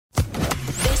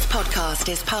podcast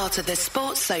is part of the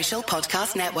Sports Social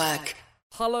Podcast Network.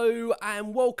 Hello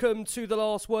and welcome to The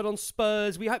Last Word on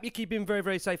Spurs. We hope you're keeping very,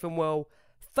 very safe and well.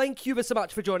 Thank you so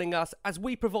much for joining us as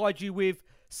we provide you with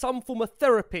some form of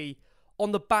therapy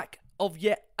on the back of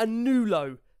yet a new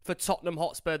low for Tottenham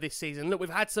Hotspur this season. Look, we've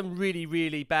had some really,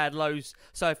 really bad lows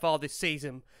so far this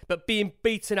season, but being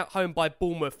beaten at home by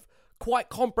Bournemouth quite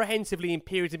comprehensively in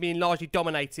periods of being largely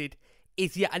dominated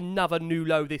is yet another new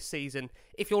low this season.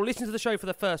 If you're listening to the show for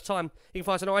the first time, you can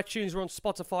find us on iTunes, we're on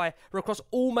Spotify, we're across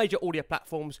all major audio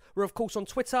platforms. We're of course on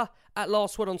Twitter at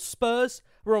Last Word on Spurs,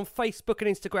 we're on Facebook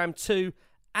and Instagram too.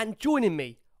 And joining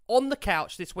me on the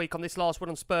couch this week on this Last Word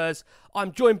on Spurs,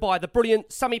 I'm joined by the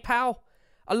brilliant Sammy Powell.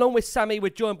 Along with Sammy, we're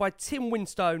joined by Tim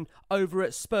Winstone over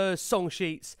at Spurs Song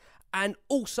Sheets. And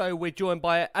also we're joined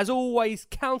by, as always,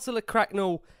 Councillor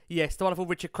Cracknell. Yes, the wonderful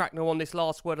Richard Cracknell on this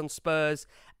Last Word on Spurs.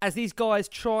 As these guys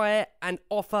try and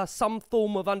offer some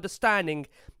form of understanding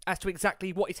as to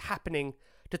exactly what is happening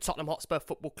to Tottenham Hotspur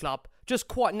Football Club. Just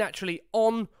quite naturally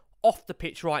on, off the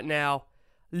pitch right now.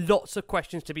 Lots of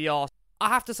questions to be asked. I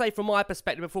have to say from my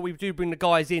perspective, before we do bring the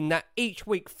guys in, that each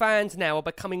week fans now are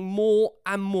becoming more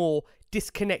and more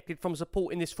disconnected from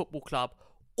supporting this football club.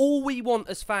 All we want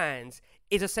as fans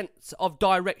is a sense of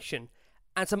direction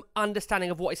and some understanding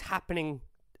of what is happening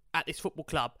at this football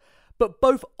club. But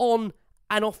both on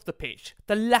and off the pitch,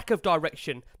 the lack of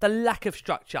direction, the lack of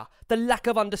structure, the lack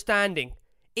of understanding,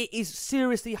 it is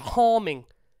seriously harming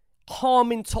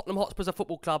Tottenham Hotspur as a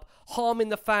football club, harming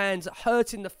the fans,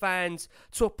 hurting the fans,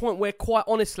 to a point where, quite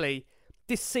honestly,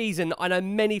 this season, I know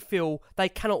many feel they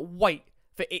cannot wait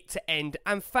for it to end.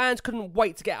 And fans couldn't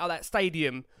wait to get out of that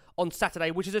stadium on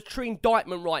Saturday, which is a true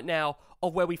indictment right now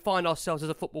of where we find ourselves as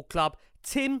a football club.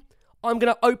 Tim, I'm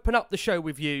going to open up the show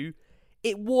with you.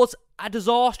 It was a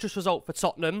disastrous result for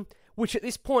Tottenham, which at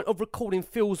this point of recording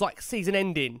feels like season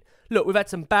ending. Look, we've had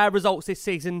some bad results this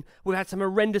season, we've had some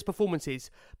horrendous performances,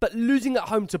 but losing at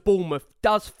home to Bournemouth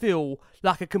does feel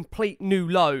like a complete new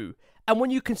low. And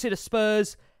when you consider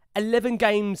Spurs, 11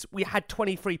 games, we had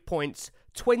 23 points,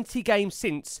 20 games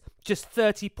since, just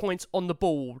 30 points on the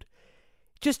board.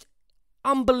 Just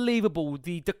unbelievable,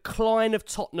 the decline of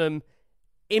Tottenham,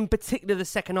 in particular the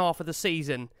second half of the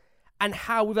season, and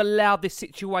how we've allowed this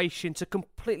situation to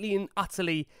completely and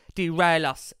utterly derail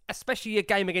us, especially a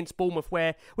game against Bournemouth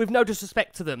where, with no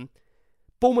disrespect to them,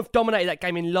 Bournemouth dominated that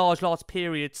game in large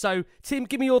periods. So, Tim,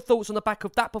 give me your thoughts on the back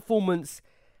of that performance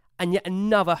and yet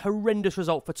another horrendous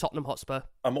result for Tottenham Hotspur.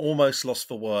 I'm almost lost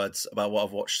for words about what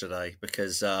I've watched today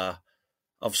because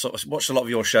I've sort of watched a lot of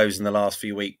your shows in the last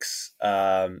few weeks.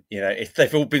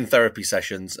 They've all been therapy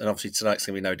sessions, and obviously tonight's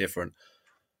going to be no different.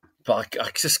 But I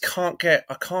just can't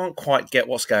quite get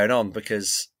what's going on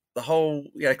because the whole,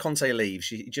 Conte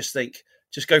leaves. You just think,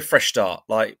 just go fresh start.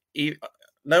 Like,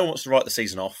 no one wants to write the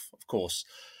season off, of course.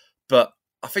 But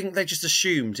I think they just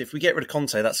assumed if we get rid of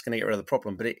Conte, that's going to get rid of the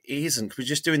problem. But it isn't. We're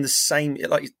just doing the same.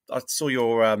 Like I saw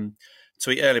your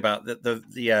tweet earlier about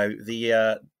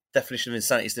the definition of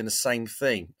insanity is doing the same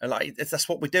thing. And that's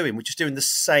what we're doing. We're just doing the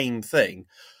same thing.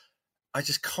 I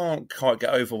just can't quite get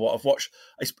over what I've watched.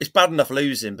 It's bad enough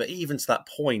losing, but even to that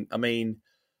point, I mean,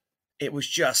 it was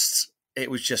just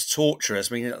torturous.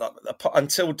 I mean,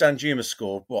 until Danjuma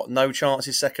scored, no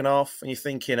chances second half, and you're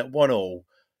thinking at 1-1,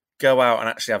 go out and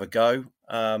actually have a go.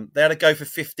 They had a go for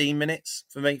 15 minutes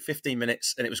for me, 15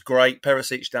 minutes, and it was great.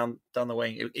 Perisic down the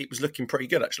wing, it was looking pretty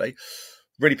good actually,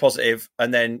 really positive.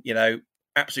 And then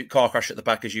absolute car crash at the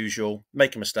back as usual,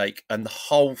 make a mistake, and the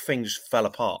whole thing just fell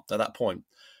apart at that point.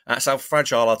 That's how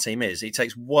fragile our team is. It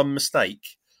takes one mistake,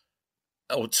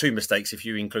 or two mistakes if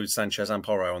you include Sanchez and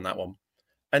Porro on that one,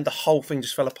 and the whole thing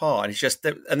just fell apart.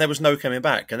 And there was no coming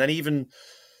back. And then even,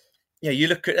 you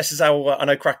look at, this is how I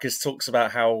know Crackers talks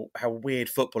about how weird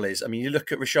football is. I mean, you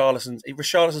look at Richarlison. If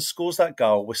Richarlison scores that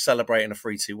goal, we're celebrating a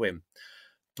 3-2 win.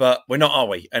 But we're not, are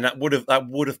we? And that would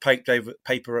have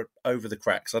papered over the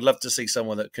cracks. I'd love to see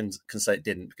someone that can say it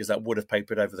didn't, because that would have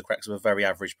papered over the cracks of a very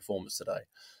average performance today.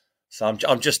 So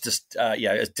I'm just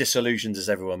as disillusioned as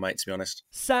everyone, mate, to be honest.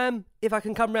 Sam, if I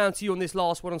can come round to you on this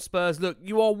last one on Spurs. Look,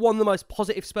 you are one of the most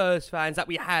positive Spurs fans that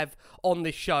we have on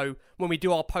this show when we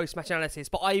do our post-match analysis.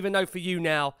 But I even know for you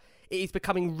now, it is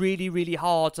becoming really, really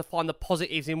hard to find the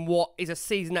positives in what is a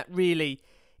season that really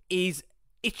is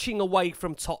itching away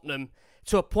from Tottenham,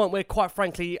 to a point where, quite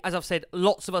frankly, as I've said,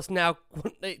 lots of us now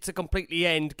want it to completely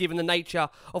end, given the nature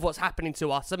of what's happening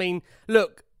to us. I mean,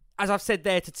 look, as I've said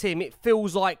there to Tim, it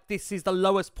feels like this is the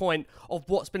lowest point of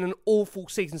what's been an awful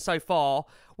season so far,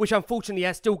 which unfortunately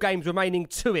has still games remaining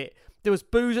to it. There was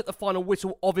boos at the final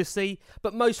whistle, obviously,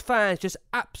 but most fans just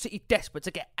absolutely desperate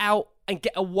to get out and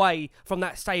get away from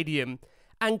that stadium.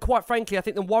 And quite frankly, I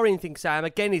think the worrying thing, Sam,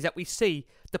 again, is that we see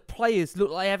the players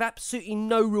look like they have absolutely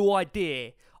no real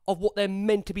idea of what they're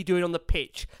meant to be doing on the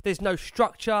pitch. There's no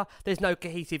structure, there's no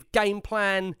cohesive game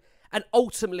plan, and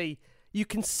ultimately, you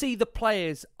can see the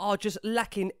players are just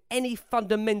lacking any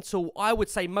fundamental, I would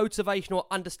say, motivation or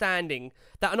understanding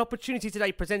that an opportunity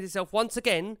today presents itself once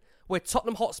again where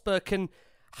Tottenham Hotspur can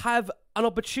have an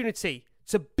opportunity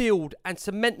to build and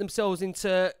cement themselves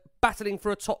into battling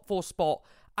for a top 4 spot,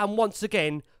 and once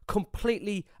again,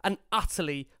 completely and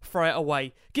utterly throw it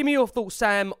away. Give me your thoughts,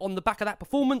 Sam, on the back of that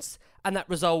performance and that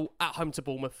result at home to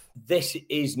Bournemouth. This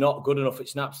is not good enough.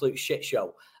 It's an absolute shit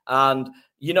show. And,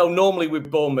 normally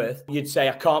with Bournemouth, you'd say,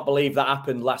 I can't believe that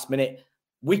happened last minute.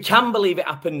 We can believe it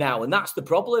happened now, and that's the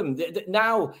problem.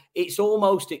 Now it's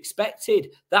almost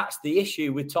expected. That's the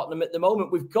issue with Tottenham at the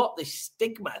moment. We've got this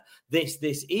stigma,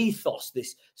 this ethos,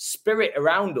 this spirit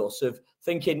around us of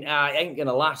thinking, it ain't going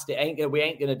to last. We ain't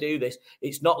going to do this.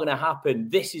 It's not going to happen.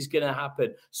 This is going to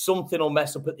happen. Something will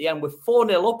mess up at the end. We're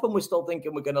 4-0 up and we're still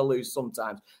thinking we're going to lose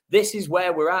sometimes. This is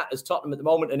where we're at as Tottenham at the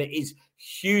moment, and it is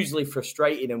hugely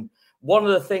frustrating. And one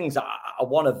of the things I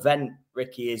want to vent,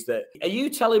 Ricky, is that, are you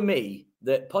telling me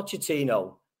that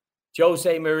Pochettino,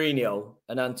 Jose Mourinho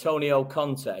and Antonio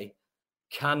Conte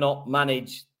cannot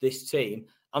manage this team?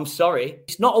 I'm sorry,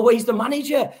 it's not always the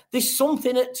manager. There's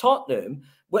something at Tottenham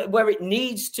where it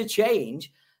needs to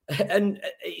change, and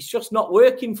it's just not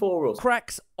working for us.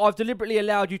 Cracks, I've deliberately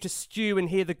allowed you to stew and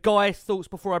hear the guy's thoughts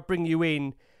before I bring you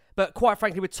in. But quite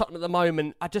frankly, with Tottenham at the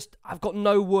moment, I've got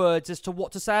no words as to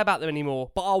what to say about them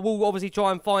anymore. But I will obviously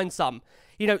try and find some.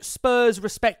 Spurs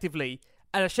respectively,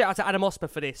 and a shout out to Adam Osper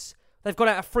for this. They've gone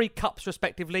out of 3 cups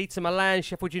respectively to Milan,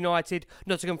 Sheffield United,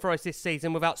 Nottingham Forest this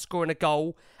season without scoring a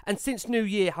goal. And since New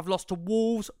Year have lost to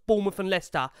Wolves, Bournemouth and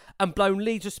Leicester and blown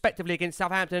leads respectively against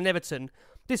Southampton and Everton.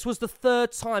 This was the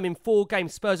 3rd time in 4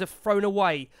 games Spurs have thrown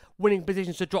away winning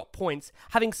positions to drop points,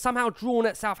 having somehow drawn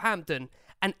at Southampton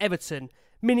and Everton.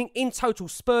 Meaning in total,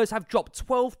 Spurs have dropped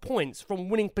 12 points from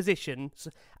winning positions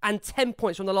and 10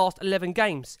 points from the last 11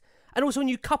 games. And also when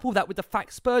you couple that with the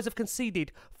fact Spurs have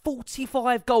conceded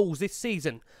 45 goals this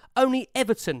season, only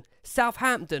Everton,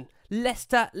 Southampton,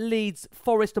 Leicester, Leeds,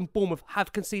 Forest and Bournemouth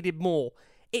have conceded more.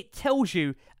 It tells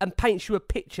you and paints you a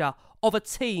picture of a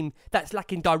team that's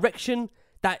lacking direction,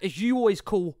 that, as you always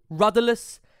call,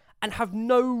 rudderless, and have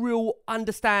no real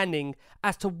understanding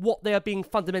as to what they are being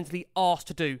fundamentally asked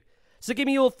to do. So give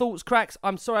me your thoughts, Cracks.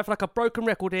 I'm sorry, I feel like a broken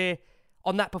record here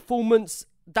on that performance,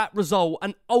 that result,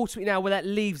 and ultimately now where that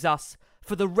leaves us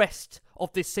for the rest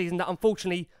of this season that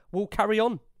unfortunately will carry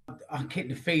on. I get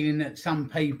the feeling that some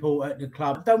people at the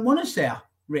club don't want us there,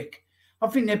 Rick. I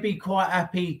think they'd be quite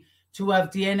happy to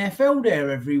have the NFL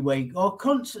there every week, or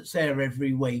concerts there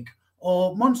every week,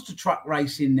 or monster truck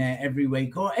racing there every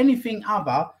week, or anything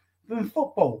other than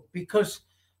football. Because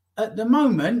at the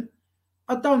moment,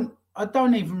 I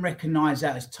don't even recognise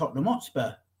that as Tottenham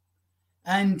Hotspur.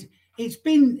 And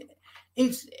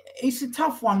it's a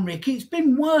tough one, Rick. It's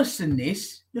been worse than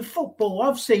this. The football,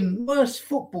 I've seen worse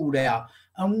football there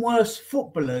and worse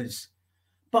footballers.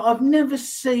 But I've never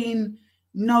seen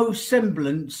no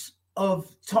semblance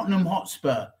of Tottenham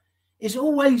Hotspur. It's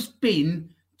always been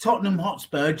Tottenham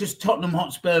Hotspur, just Tottenham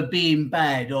Hotspur being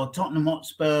bad, or Tottenham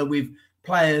Hotspur with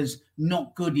players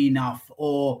not good enough,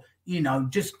 or,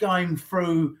 just going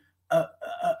through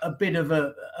a bit of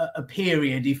a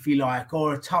period, if you like,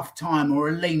 or a tough time or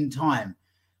a lean time.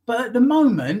 But at the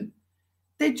moment,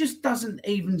 there just doesn't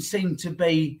even seem to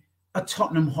be a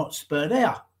Tottenham Hotspur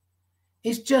there.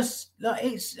 It's just,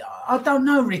 I don't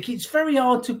know, Rick, it's very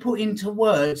hard to put into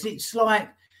words. It's like,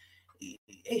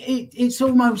 it's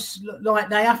almost like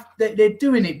they're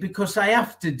doing it because they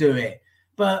have to do it.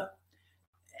 But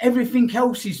everything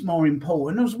else is more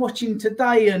important. I was watching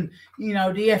today and, the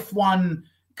F1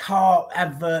 car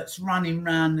adverts running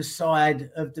around the side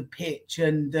of the pitch,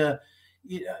 and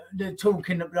they're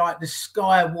talking like the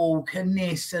skywalk and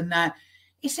this and that.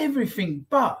 It's everything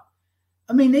but.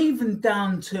 I mean, even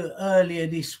down to earlier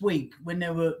this week when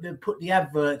they put the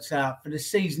adverts out for the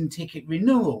season ticket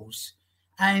renewals,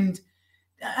 and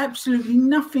absolutely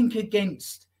nothing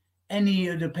against any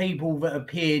of the people that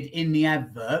appeared in the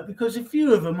advert, because a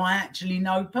few of them I actually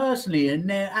know personally, and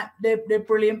they're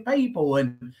brilliant people,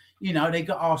 and they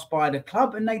got asked by the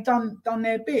club and they done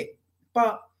their bit.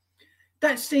 But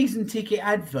that season ticket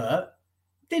advert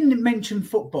didn't mention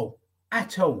football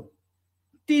at all.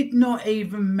 Did not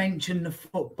even mention the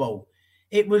football.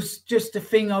 It was just a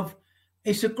thing of,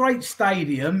 it's a great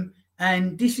stadium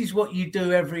and this is what you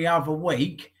do every other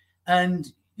week,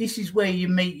 and this is where you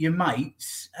meet your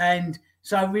mates, and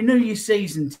so renew your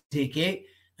season ticket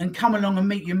and come along and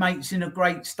meet your mates in a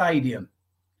great stadium.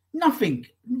 Nothing,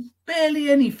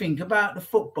 barely anything about the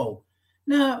football.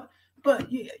 Now,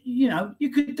 but you know, you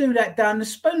could do that down the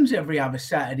Spoons every other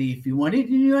Saturday if you wanted,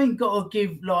 and you ain't got to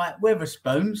give like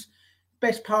Weatherspoons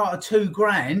best part of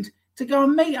 $2,000 to go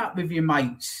and meet up with your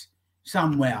mates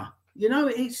somewhere. You know,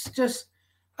 it's just,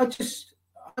 I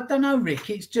don't know, Rick.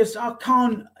 It's just, I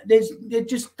can't, there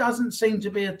just doesn't seem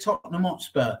to be a Tottenham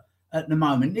Hotspur at the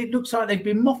moment. It looks like they've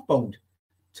been mothballed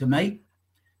to me.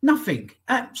 Nothing,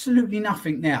 absolutely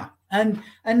nothing now. And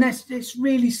it's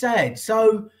really sad.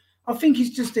 So I think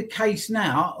it's just a case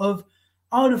now of,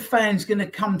 are the fans going to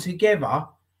come together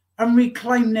and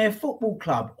reclaim their football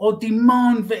club, or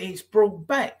demand that it's brought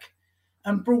back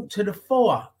and brought to the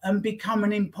fore and become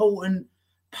an important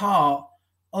part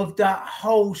of that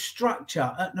whole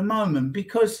structure at the moment?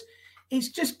 Because it's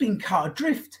just been cut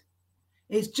adrift.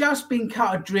 It's just been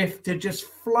cut adrift to just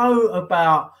float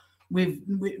about with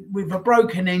a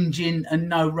broken engine and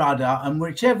no rudder, and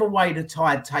whichever way the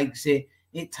tide takes it,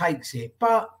 it takes it.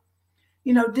 But,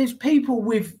 you know, there's people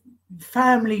with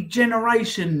family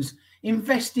generations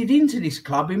invested into this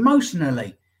club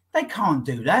emotionally. They can't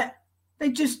do that.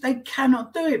 They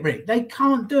cannot do it, Rick. They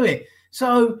can't do it.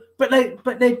 So, but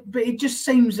it just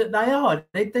seems that they are.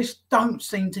 They just don't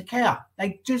seem to care.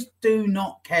 They just do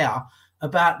not care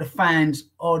about the fans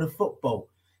or the football.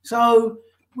 So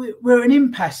we're an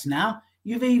impasse now.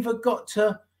 You've either got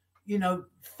to, you know,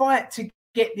 fight to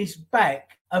get this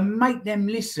back and make them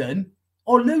listen,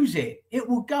 or lose it. It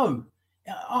will go.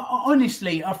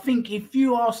 Honestly, I think if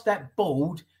you asked that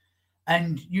board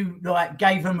and you like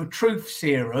gave them a truth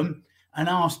serum and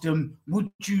asked them,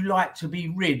 would you like to be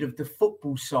rid of the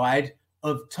football side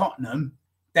of Tottenham,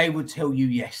 they would tell you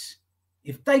yes.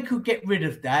 If they could get rid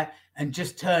of that and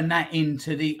just turn that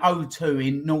into the O2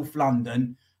 in North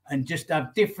London and just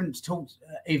have different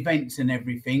events and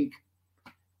everything,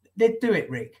 they'd do it,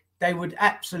 Rick. They would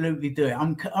absolutely do it.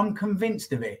 I'm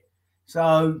convinced of it.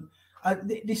 So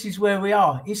this is where we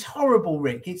are. It's horrible,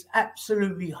 Rick. It's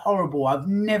absolutely horrible. I've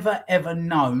never, ever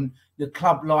known the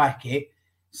club like it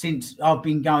since I've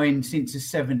been going since the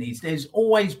 70s. There's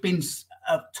always been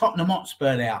a Tottenham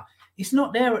Hotspur there. It's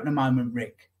not there at the moment,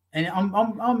 Rick. And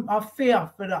I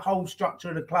fear for the whole structure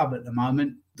of the club at the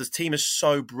moment. The team is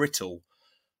so brittle.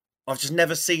 I've just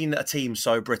never seen a team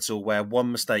so brittle where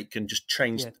one mistake can just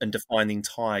change and define the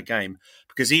entire game.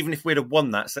 Because even if we'd have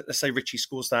won that, let's say Richie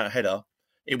scores that header,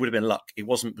 it would have been luck. It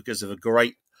wasn't because of a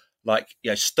great,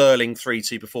 sterling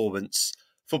 3-2 performance.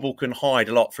 Football can hide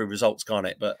a lot through results, can't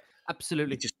it? But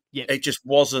absolutely, it just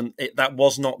wasn't. That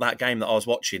was not that game that I was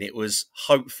watching. It was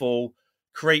hopeful,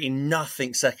 creating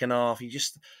nothing second half.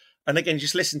 And again,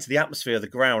 just listen to the atmosphere of the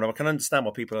ground. I can understand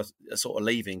why people are sort of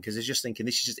leaving, because they're just thinking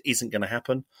this just isn't going to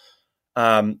happen.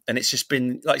 And it's just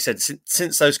been, like I said,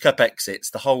 since those cup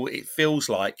exits, it feels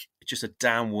like just a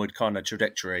downward kind of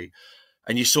trajectory.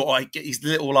 And you sort of get these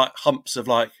little humps of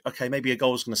okay, maybe a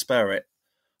goal's going to spur it.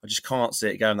 I just can't see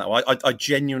it going that way. I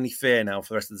genuinely fear now for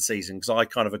the rest of the season, because I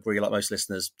kind of agree, like most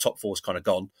listeners, top four's kind of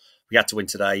gone. We had to win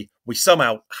today. We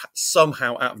somehow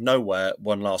out of nowhere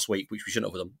won last week, which we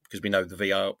shouldn't have done, because we know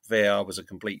the VAR was a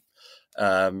complete,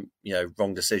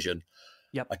 wrong decision.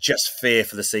 Yep. I just fear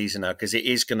for the season now, because it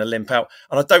is going to limp out.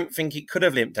 And I don't think it could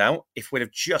have limped out if we'd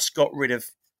have just got rid of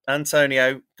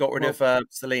Antonio, got rid of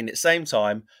Celine at the same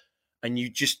time. And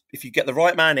if you get the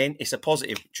right man in, it's a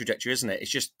positive trajectory, isn't it? It's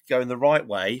just going the right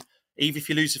way. Even if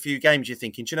you lose a few games, you're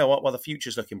thinking, do you know what? Well, the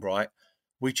future's looking bright.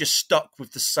 We're just stuck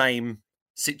with the same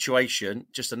situation,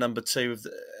 just a number two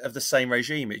of the same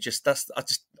regime.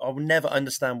 I will never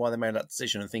understand why they made that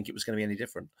decision and think it was going to be any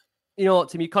different. You know what,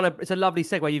 Tim? It's a lovely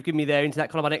segue you've given me there into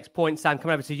that kind of my next point, Sam.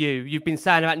 Coming over to you. You've been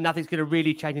saying about nothing's going to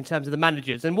really change in terms of the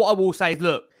managers, and what I will say is,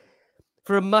 look,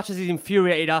 for as much as he's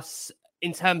infuriated us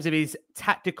in terms of his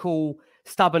tactical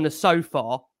stubbornness so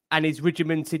far and his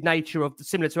regimented nature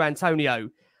similar to Antonio,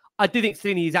 I do think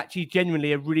Cellini is actually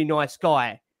genuinely a really nice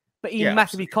guy. But he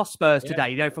massively cost Spurs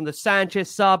today, from the Sanchez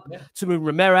sub to moving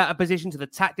Romero out of position to the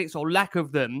tactics or lack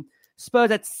of them. Spurs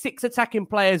had 6 attacking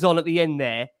players on at the end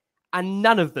there, and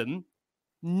none of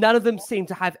them seem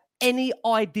to have any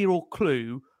idea or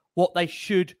clue what they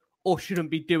should or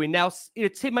shouldn't be doing. Now,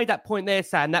 Tim made that point there,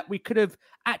 Sam, that we could have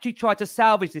actually tried to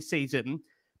salvage this season,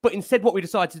 but instead what we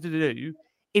decided to do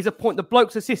is appoint the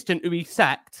bloke's assistant who he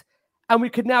sacked, and we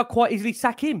could now quite easily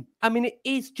sack him. I mean, it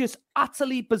is just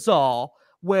utterly bizarre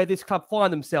where this club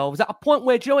find themselves at a point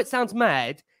where, it sounds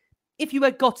mad, if you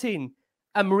had got in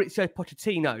a Maurizio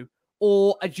Pochettino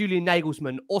or a Julian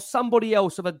Nagelsmann or somebody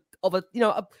else of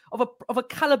a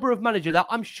caliber of manager, that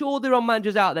I'm sure there are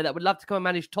managers out there that would love to come and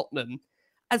manage Tottenham.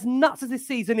 As nuts as this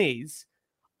season is,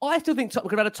 I still think Tottenham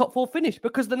could have had a top 4 finish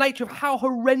because of the nature of how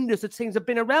horrendous the teams have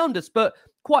been around us. But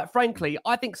quite frankly,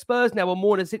 I think Spurs now are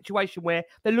more in a situation where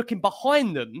they're looking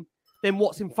behind them than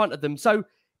what's in front of them. So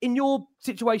in your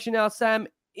situation now, Sam,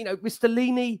 with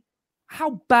Stellini,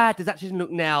 how bad does that actually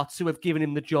look now to have given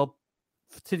him the job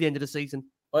to the end of the season?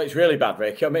 Well, it's really bad,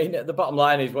 Rick. I mean, the bottom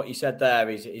line is what you said there.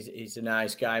 He's a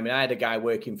nice guy. I mean, I had a guy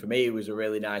working for me who was a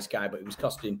really nice guy, but he was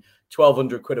costing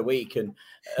 £1,200 a week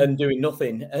and doing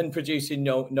nothing and producing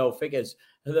no figures.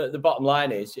 The bottom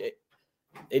line is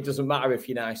it doesn't matter if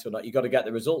you're nice or not. You've got to get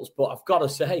the results. But I've got to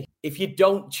say, if you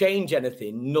don't change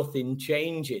anything, nothing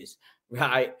changes,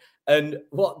 right? And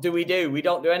what do? We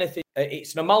don't do anything.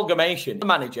 It's an amalgamation. The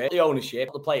manager, the ownership,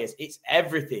 the players, it's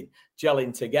everything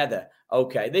gelling together.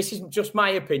 Okay, this is just my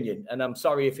opinion, and I'm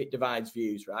sorry if it divides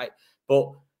views, right?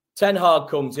 But Ten Hag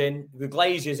comes in. The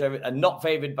Glazers are not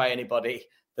favoured by anybody.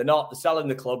 They're selling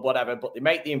the club, whatever, but they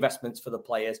make the investments for the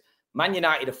players. Man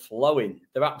United are flowing.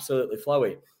 They're absolutely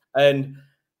flowing. And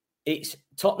it's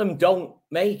Tottenham don't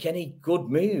make any good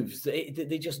moves.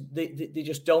 They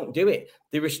just don't do it.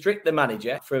 They restrict the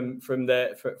manager from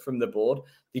the board.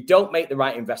 They don't make the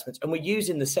right investments, and we're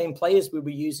using the same players we were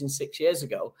using 6 years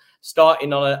ago,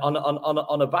 starting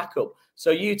on a backup.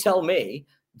 So you tell me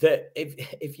that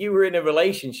if you were in a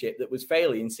relationship that was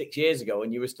failing 6 years ago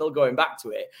and you were still going back to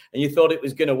it and you thought it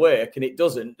was going to work and it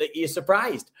doesn't, that you're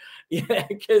surprised. Yeah,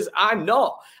 because I'm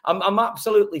not. I'm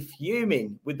absolutely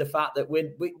fuming with the fact that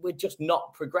we're just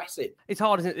not progressing. It's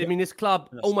hard, isn't it? I mean, this club,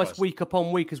 almost week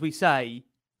upon week, as we say,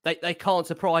 they can't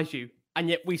surprise you, and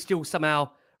yet we still somehow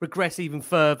regress even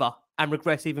further.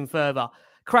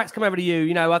 Cracks, come over to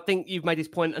you. I think you've made this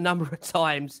point a number of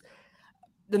times.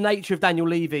 The nature of Daniel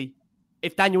Levy.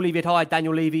 If Daniel Levy had hired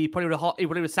Daniel Levy, he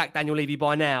would have sacked Daniel Levy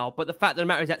by now. But the fact of the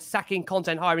matter is that sacking Conte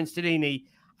and hiring Stellini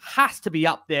has to be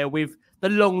up there with the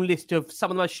long list of some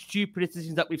of the most stupid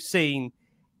decisions that we've seen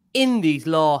in these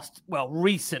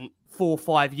recent 4 or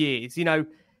 5 years.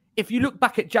 If you look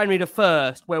back at January the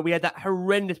 1st, where we had that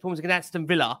horrendous performance against Aston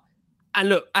Villa, and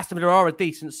look, Aston Villa are a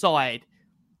decent side.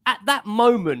 At that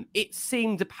moment, it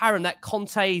seemed apparent that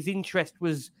Conte's interest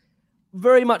was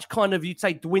very much you'd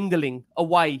say, dwindling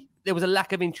away. There was a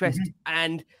lack of interest.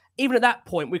 And even at that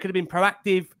point, we could have been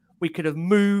proactive. We could have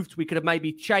moved. We could have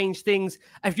maybe changed things.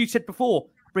 As you said before,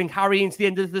 bring Harry into the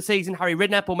end of the season, Harry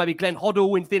Redknapp, or maybe Glenn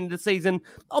Hoddle into the end of the season.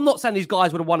 I'm not saying these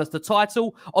guys would have won us the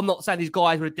title. I'm not saying these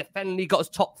guys would have definitely got us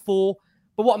top 4.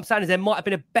 But what I'm saying is there might have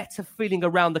been a better feeling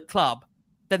around the club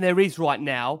than there is right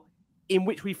now, in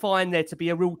which we find there to be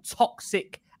a real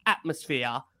toxic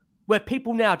atmosphere where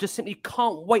people now just simply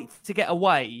can't wait to get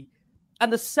away.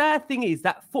 And the sad thing is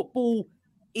that football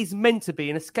is meant to be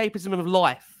an escapism of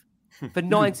life for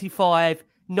 95,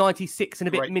 96 and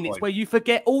a bit minutes, where you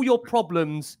forget all your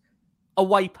problems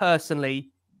away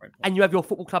personally and you have your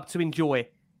football club to enjoy.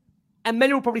 And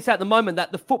many will probably say at the moment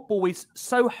that the football is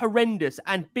so horrendous,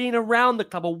 and being around the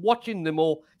club or watching them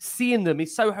or seeing them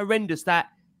is so horrendous that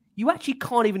you actually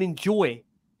can't even enjoy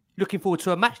looking forward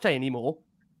to a match day anymore.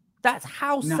 That's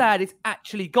how sad it's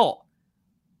actually got.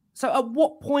 So at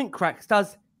what point, Cracks,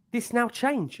 does this now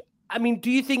change? I mean,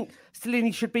 do you think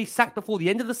Stellini should be sacked before the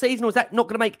end of the season, or is that not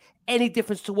going to make any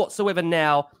difference to whatsoever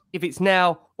now, if it's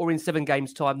now or in 7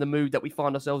 games' time, the mood that we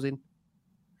find ourselves in?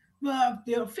 Well,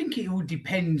 I think it all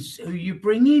depends who you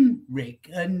bring in, Rick.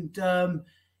 And,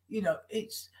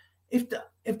 it's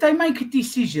if they make a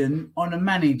decision on a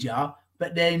manager,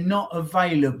 but they're not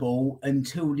available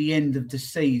until the end of the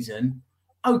season,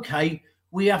 okay,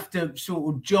 we have to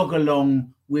sort of jog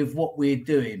along with what we're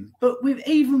doing. But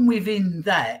even within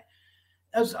that,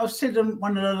 as I've said on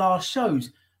one of the last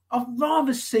shows, I'd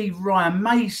rather see Ryan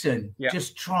Mason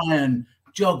just try and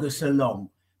jog us along,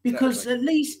 because at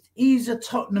least he's a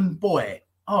Tottenham boy.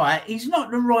 All right, he's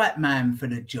not the right man for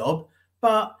the job,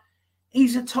 but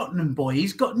he's a Tottenham boy.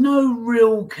 He's got no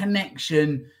real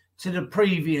connection to the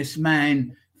previous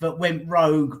man that went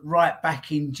rogue right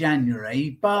back in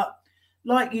January. But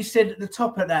like you said at the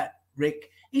top of that, Rick,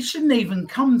 it shouldn't even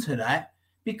come to that,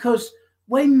 because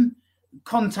when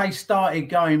Conte started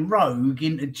going rogue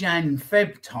into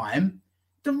Jan-Feb time,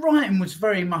 the writing was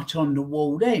very much on the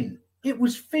wall then. It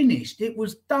was finished. It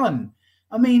was done.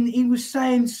 I mean, he was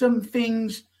saying some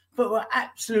things that were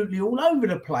absolutely all over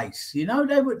the place.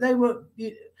 They were.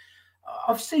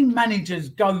 I've seen managers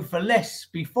go for less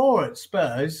before at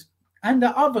Spurs and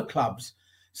at other clubs.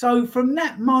 So from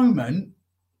that moment,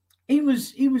 he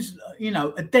was,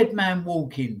 a dead man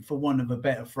walking, for want of a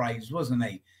better phrase, wasn't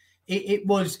he? It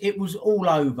was all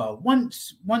over.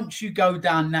 Once you go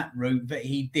down that route that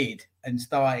he did and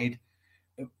started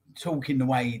talking the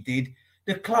way he did,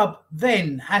 the club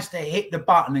then has to hit the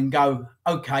button and go,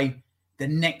 okay, the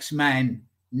next man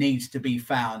needs to be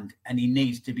found, and he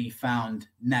needs to be found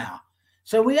now.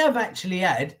 So we have actually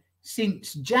had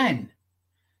since Jan.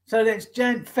 So that's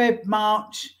Jan, Feb,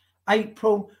 March,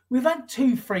 April. We've had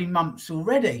 2-3 months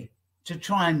already to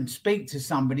try and speak to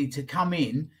somebody to come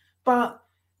in, but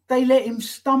they let him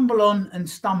stumble on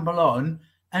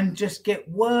and just get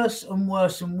worse and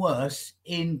worse and worse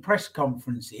in press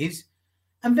conferences.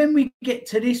 And then we get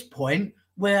to this point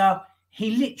where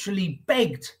he literally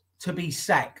begged to be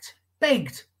sacked.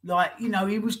 Begged. Like, you know,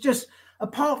 he was just,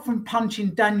 apart from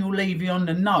punching Daniel Levy on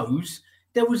the nose,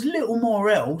 there was little more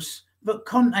else that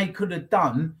Conte could have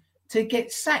done to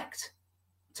get sacked,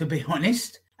 to be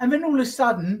honest. And then all of a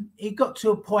sudden, he got to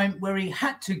a point where he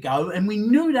had to go, and we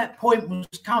knew that point was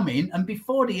coming, and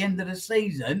before the end of the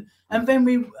season, and then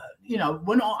we, you know,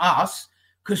 we're not us,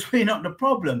 because we're not the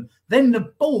problem. Then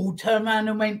the ball turned around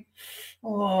and went,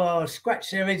 oh,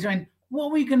 scratch their heads, and what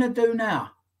are we going to do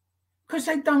now? Because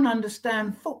they don't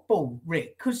understand football,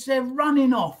 Rick, because they're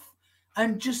running off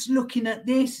and just looking at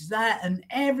this, that, and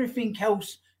everything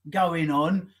else going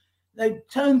on. They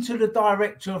turn to the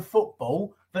director of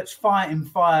football that's fighting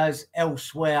fires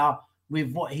elsewhere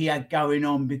with what he had going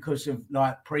on because of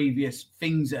like previous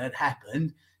things that had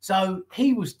happened. So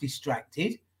he was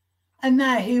distracted. And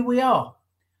now here we are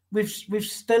with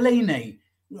Stellini,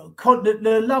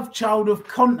 the love child of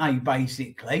Conte,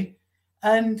 basically.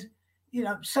 And, you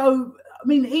know, so, I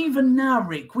mean, even now,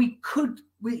 Rick,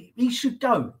 he should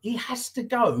go. He has to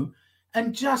go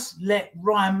and just let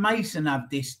Ryan Mason have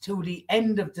this till the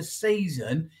end of the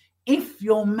season if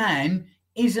your man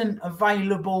isn't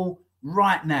available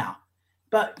right now.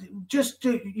 But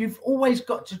you've always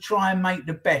got to try and make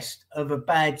the best of a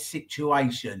bad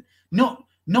situation. Not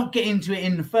get into it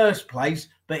in the first place,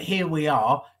 but here we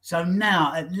are. So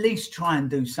now at least try and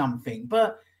do something.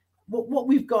 But what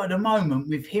we've got at the moment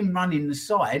with him running the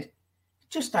side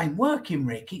just ain't working,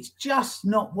 Rick. It's just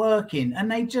not working.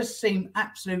 And they just seem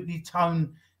absolutely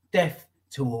tone deaf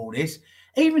to all this.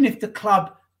 Even if the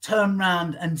club turned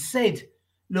round and said,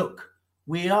 look,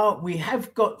 we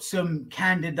have got some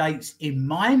candidates in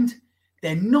mind.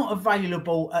 They're not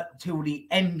available till the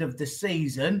end of the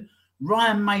season.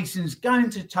 Ryan Mason's going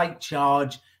to take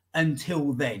charge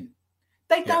until then.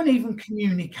 They don't even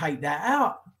communicate that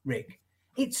out, Rick.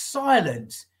 It's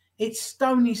silence. It's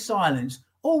stony silence.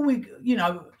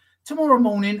 Tomorrow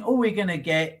morning, all we're going to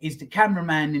get is the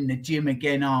cameraman in the gym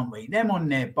again, aren't we? Them on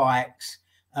their bikes.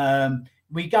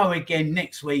 We go again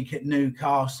next week at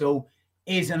Newcastle.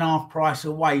 Here's an half-price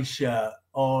away shirt,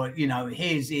 or, you know,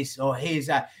 here's this or here's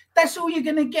that. That's all you're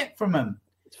going to get from them.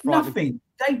 Nothing.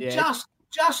 They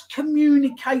just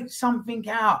communicate something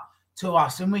out to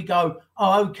us, and we go,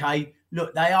 oh, okay,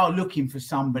 look, they are looking for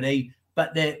somebody,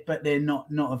 but they're not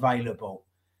available.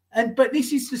 But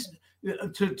this is just,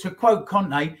 to quote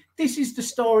Conte, this is the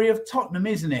story of Tottenham,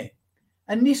 isn't it?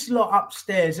 And this lot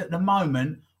upstairs at the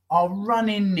moment are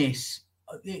running this.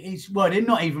 They're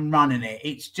not even running it.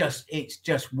 It's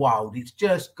just wild. It's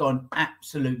just gone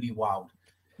absolutely wild.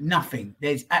 Nothing.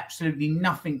 There's absolutely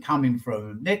nothing coming from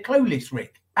them. They're clueless,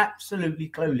 Rick. Absolutely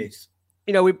clueless.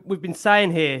 You know, we've been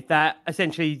saying here that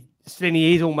essentially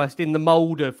Stellini is almost in the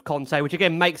mould of Conte, which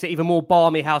again makes it even more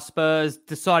balmy how Spurs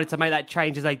decided to make that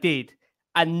change as they did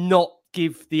and not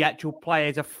give the actual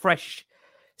players a fresh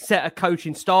set of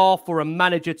coaching staff or a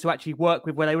manager to actually work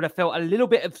with, where they would have felt a little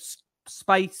bit of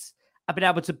space and been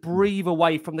able to breathe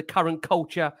away from the current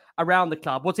culture around the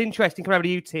club. What's interesting, coming over to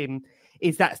you, Tim,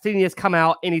 is that Stellini has come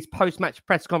out in his post-match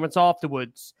press conference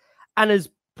afterwards and has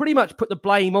pretty much put the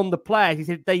blame on the players. He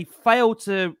said they failed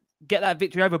to get that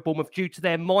victory over Bournemouth due to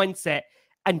their mindset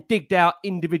and digged out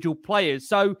individual players.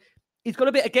 So he's got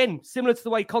a bit, again, similar to the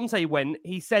way Conte went.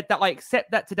 He said that I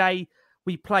accept that today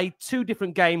we played 2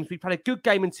 different games. We played a good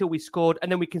game until we scored,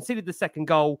 and then we conceded the second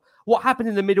goal. What happened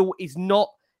in the middle is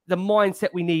not the mindset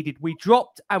we needed. We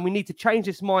dropped, and we need to change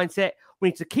this mindset. We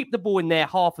need to keep the ball in their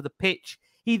half of the pitch.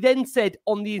 He then said,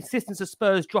 on the insistence of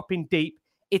Spurs dropping deep,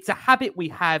 it's a habit we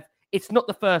have. It's not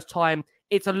the first time.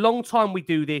 It's a long time we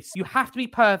do this. You have to be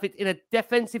perfect in a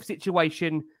defensive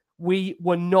situation. We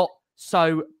were not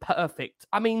so perfect.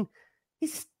 I mean,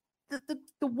 it's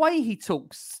the way he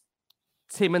talks,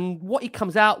 Tim, and what he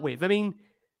comes out with. I mean,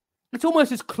 it's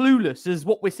almost as clueless as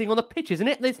what we're seeing on the pitch, isn't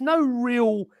it? There's no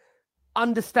real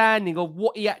understanding of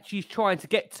what he actually is trying to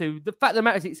get to. The fact of the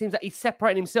matter is, it seems that he's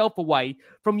separating himself away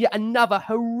from yet another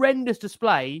horrendous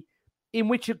display in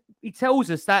which he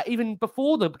tells us that even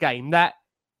before the game that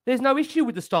there's no issue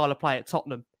with the style of play at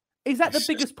Tottenham. Is that the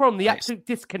biggest problem, the absolute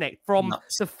disconnect from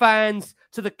the fans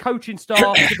to the coaching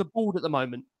staff to the board at the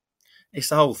moment? It's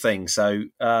the whole thing. So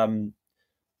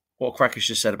what Cracker's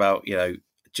just said about, you know,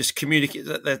 just communicate.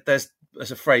 There's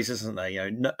a phrase, isn't there?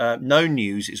 You know, no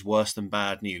news is worse than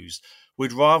bad news.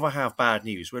 We'd rather have bad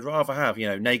news. We'd rather have, you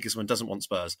know, Nagelsmann doesn't want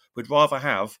Spurs. We'd rather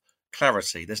have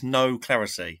clarity. There's no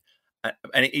clarity.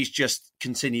 And it is just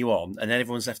continue on, and then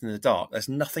everyone's left in the dark. There's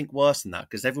nothing worse than that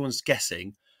because everyone's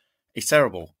guessing. It's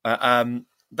terrible.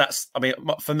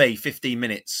 For me, 15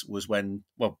 minutes was when,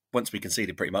 well, once we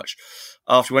conceded pretty much.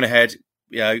 After we went ahead,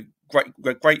 you know,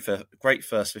 great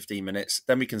first 15 minutes.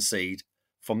 Then we concede.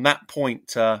 From that point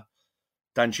to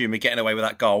Danjuma getting away with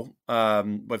that goal,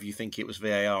 whether you think it was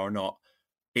VAR or not,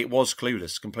 it was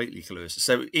clueless, completely clueless.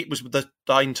 So it was the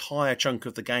entire chunk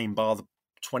of the game, bar the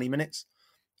 20 minutes,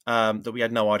 that we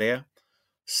had no idea.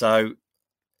 So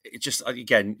it just,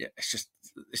 again, it's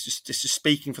just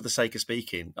speaking for the sake of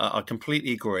speaking. I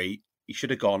completely agree. He should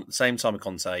have gone at the same time with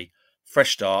Conte,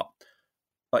 fresh start.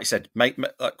 Like you said, like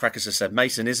Crackers has said,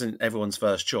 Mason isn't everyone's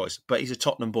first choice, but he's a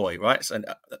Tottenham boy, right? And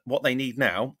what they need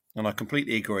now, and I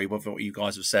completely agree with what you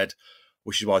guys have said,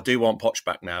 which is why I do want Poch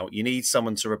back now. You need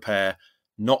someone to repair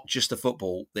not just the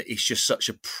football, that is just such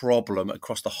a problem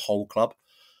across the whole club.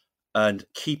 And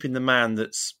keeping the man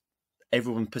that's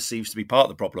everyone perceives to be part of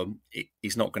the problem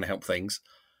is not going to help things.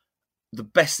 The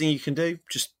best thing you can do,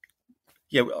 just,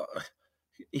 you know,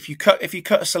 if you cut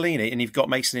a Salini and you've got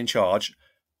Mason in charge,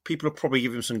 people will probably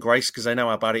give him some grace because they know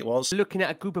how bad it was. Looking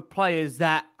at a group of players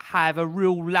that have a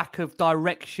real lack of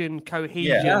direction,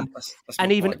 cohesion, that's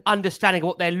and even point. Understanding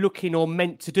what they're looking or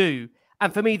meant to do.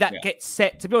 And for me, that gets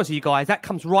set, to be honest with you guys, that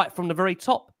comes right from the very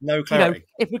top. No clarity. You know,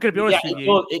 if we're going to be honest with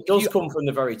you. It does come from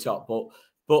the very top,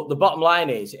 but the bottom line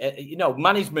is, you know,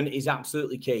 management is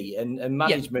absolutely key, and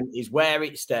management is where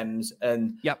it stems,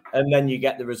 and then you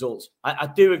get the results. I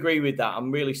do agree with that. I'm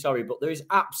really sorry, but there is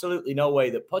absolutely no way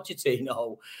that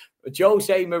Pochettino,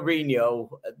 Jose Mourinho,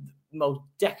 most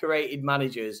decorated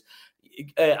managers,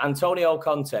 Antonio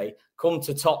Conte, come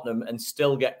to Tottenham and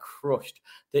still get crushed.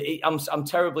 I'm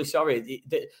terribly sorry.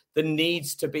 There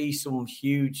needs to be some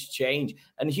huge change,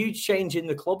 and huge change in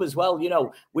the club as well. You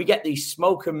know, we get these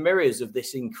smoke and mirrors of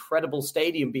this incredible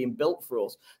stadium being built for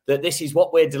us, that this is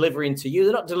what we're delivering to you.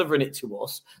 They're not delivering it to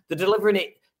us. They're delivering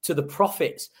it to the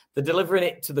profits. They're delivering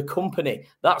it to the company.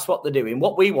 That's what they're doing.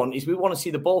 What we want is we want to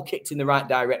see the ball kicked in the right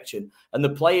direction and the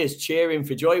players cheering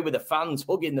for joy with the fans,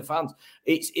 hugging the fans.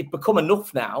 It's become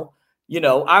enough now. You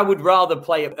know, I would rather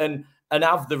play and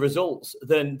have the results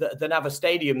than have a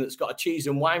stadium that's got a cheese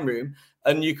and wine room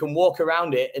and you can walk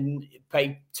around it and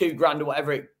pay $2,000 or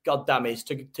whatever it goddamn is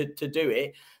to do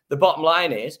it. The bottom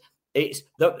line is it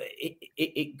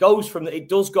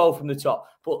does go from the top,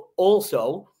 but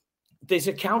also there's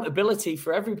accountability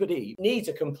for everybody. It needs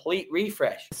a complete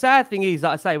refresh. The sad thing is,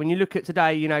 like I say, when you look at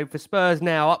today, you know, for Spurs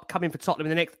now, upcoming for Tottenham in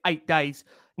the next 8 days,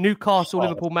 Newcastle,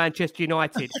 Liverpool, Manchester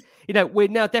United. You know, we're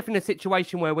now definitely in a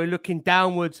situation where we're looking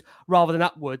downwards rather than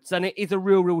upwards. And it is a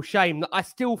real shame that I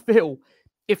still feel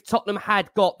if Tottenham had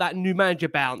got that new manager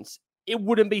bounce, it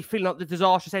wouldn't be feeling like the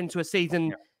disastrous end to a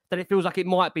season that it feels like it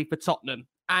might be for Tottenham.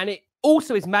 And it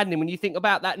also is maddening when you think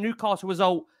about that Newcastle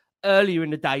result earlier in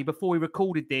the day before we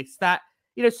recorded this, that,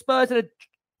 you know, Spurs in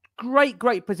a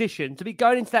great position to be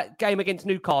going into that game against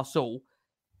Newcastle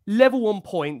level on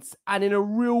points and in a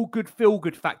real good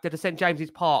feel-good factor to St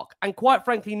James's Park. And quite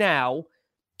frankly now,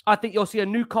 I think you'll see a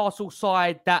Newcastle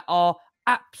side that are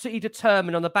absolutely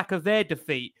determined on the back of their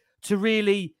defeat to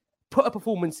really put a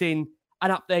performance in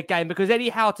and up their game. Because Eddie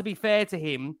Howe, to be fair to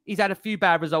him, he's had a few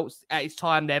bad results at his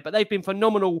time there, but they've been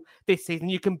phenomenal this season.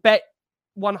 You can bet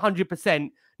 100%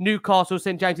 Newcastle,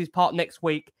 St James's Park next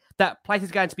week. That place is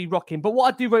going to be rocking. But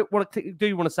what I do want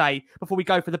to say before we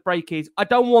go for the break is I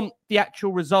don't want the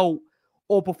actual result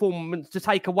or performance to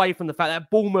take away from the fact that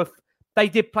Bournemouth, they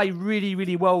did play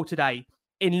really well today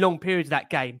in long periods of that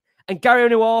game. And Gary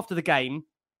O'Neill after the game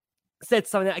said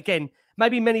something that, again,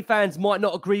 maybe many fans might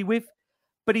not agree with,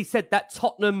 but he said that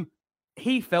Tottenham,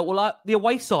 he felt, were like the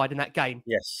away side in that game.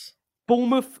 Yes.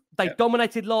 Bournemouth, they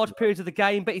dominated large periods of the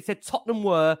game, but he said Tottenham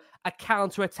were a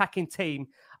counter-attacking team.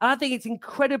 And I think it's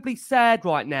incredibly sad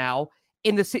right now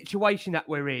in the situation that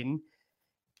we're in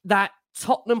that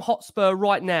Tottenham Hotspur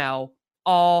right now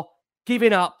are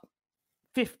giving up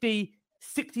 50,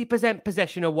 60%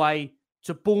 possession away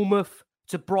to Bournemouth,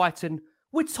 to Brighton,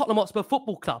 with Tottenham Hotspur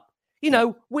Football Club. You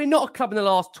know, we're not a club in the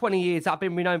last 20 years that have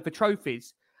been renowned for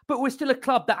trophies, but we're still a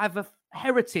club that have a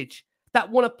heritage, that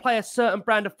want to play a certain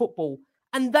brand of football.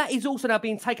 And that is also now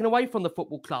being taken away from the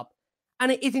football club.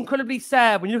 And it is incredibly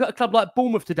sad when you look at a club like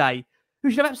Bournemouth today, who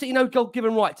should have absolutely no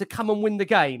God-given right to come and win the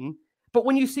game. But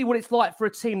when you see what it's like for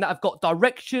a team that have got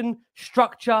direction,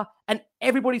 structure, and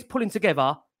everybody's pulling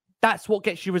together, that's what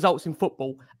gets you results in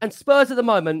football. And Spurs at the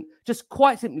moment, just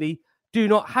quite simply, do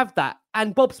not have that.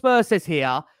 And Bob Spurs says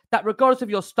here that regardless of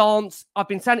your stance, I've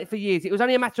been saying it for years, it was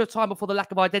only a matter of time before the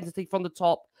lack of identity from the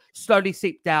top slowly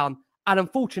seeped down. And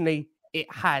unfortunately,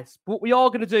 it has. But what we are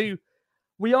going to do,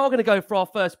 we are going to go for our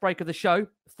first break of the show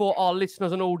for our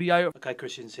listeners on audio. Okay,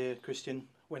 Christian's here. Christian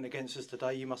went against us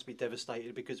today. You must be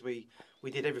devastated because we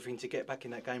did everything to get back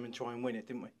in that game and try and win it,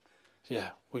 didn't we?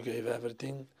 Yeah, we gave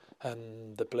everything.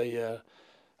 And the player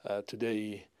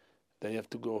today, they have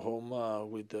to go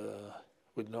home with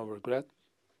no regret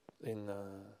in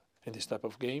this type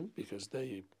of game because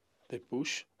they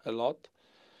push a lot.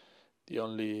 The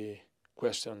only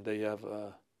question they have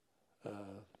to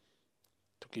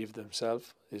give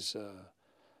themselves is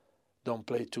don't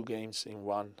play 2 games in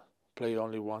one. Play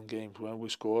only 1 game. When we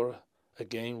score a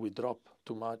game, we drop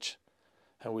too much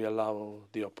and we allow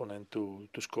the opponent to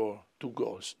score 2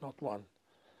 goals, not 1.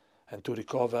 And to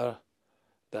recover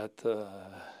that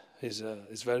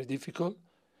is very difficult.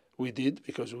 We did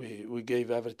because we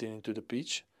gave everything into the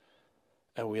pitch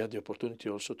and we had the opportunity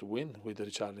also to win with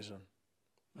Richarlison.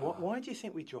 Why do you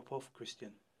think we drop off,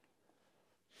 Christian?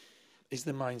 It's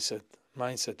the mindset.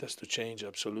 Mindset has to change,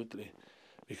 absolutely.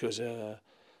 Because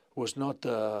was not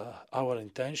our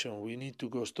intention. We need to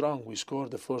go strong. We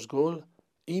scored the first goal.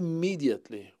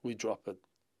 Immediately we drop it.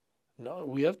 No,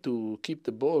 we have to keep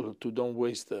the ball, to don't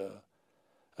waste the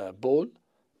ball,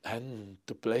 and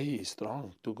to play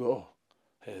strong, to go.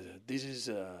 This is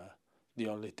the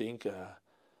only thing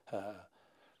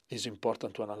is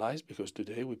important to analyze because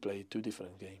today we played 2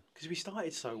 different games. Because we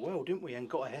started so well, didn't we, and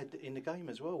got ahead in the game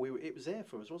as well. It was there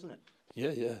for us, wasn't it?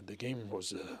 Yeah. The game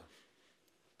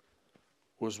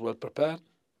was well prepared.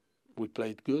 We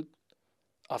played good.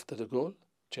 After the goal,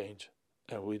 change,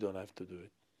 and we don't have to do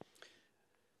it.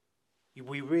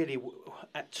 We really,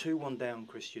 at 2-1 down,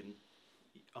 Christian,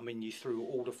 I mean, you threw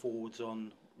all the forwards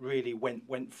on, really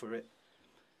went for it.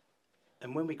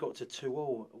 And when we got to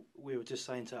 2-2, we were just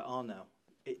saying to Arnau,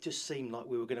 it just seemed like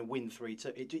we were going to win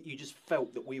 3-2. You just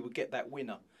felt that we would get that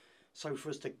winner. So for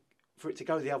it to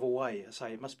go the other way, I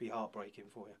say it must be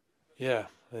heartbreaking for you. Yeah,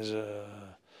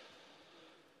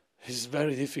 it's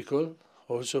very difficult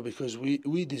also because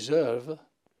we deserve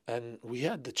and we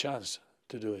had the chance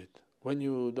to do it. When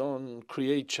you don't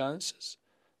create chances,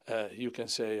 you can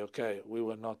say, okay, we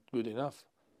were not good enough.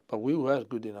 But we were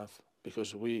good enough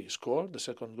because we scored the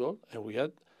second goal and we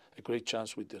had a great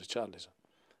chance with Richarlison.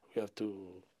 We have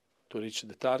to reach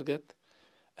the target,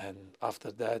 and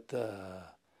after that,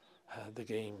 the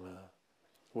game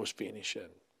was finished.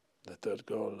 And the third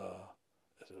goal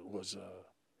was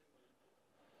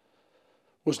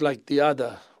like the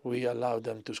other. We allowed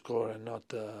them to score, and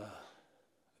not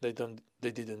they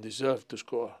didn't deserve to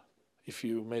score. If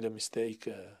you made a mistake,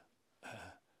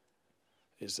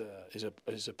 is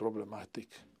a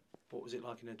problematic. What was it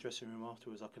like in the dressing room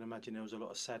afterwards? I can imagine there was a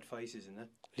lot of sad faces in there.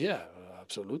 Yeah,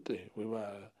 absolutely. We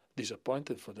were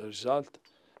disappointed for the result.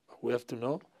 But we have to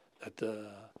know that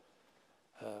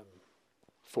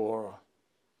for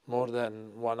more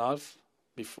than 1 half,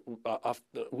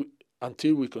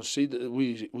 until we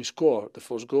scored the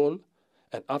first goal,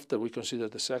 and after we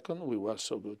considered the second, we were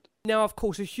so good. Now, of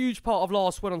course, a huge part of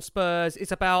Last Word on Spurs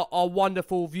is about our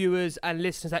wonderful viewers and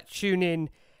listeners that tune in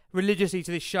religiously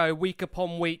to this show week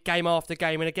upon week, game after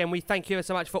game. And again, we thank you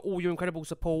so much for all your incredible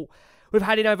support. We've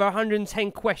had in over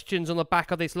 110 questions on the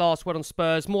back of this Last Word on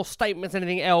Spurs, more statements than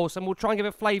anything else, and we'll try and give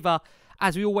it flavour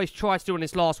as we always try to do on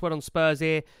this Last Word on Spurs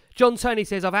here. John Turney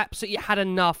says, I've absolutely had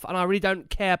enough and I really don't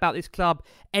care about this club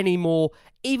anymore.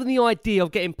 Even the idea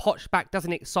of getting Poch back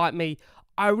doesn't excite me.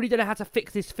 I really don't know how to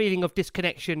fix this feeling of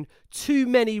disconnection. Too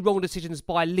many wrong decisions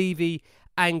by Levy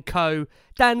and co.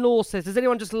 Dan Law says, does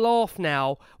anyone just laugh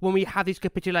now when we have these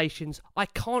capitulations? I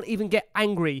can't even get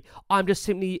angry. I'm just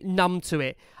simply numb to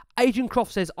it. Adrian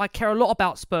Croft says, I care a lot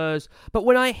about Spurs, but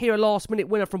when I hear a last-minute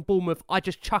winner from Bournemouth, I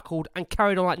just chuckled and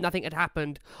carried on like nothing had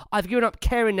happened. I've given up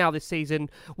caring now this season,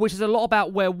 which is a lot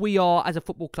about where we are as a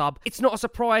football club. It's not a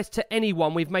surprise to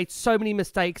anyone. We've made so many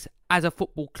mistakes as a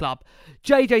football club.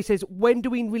 JJ says, when do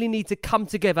we really need to come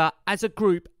together as a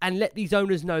group and let these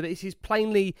owners know that this is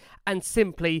plainly and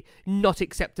simply not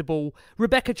acceptable?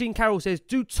 Rebecca Jean Carroll says,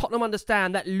 do Tottenham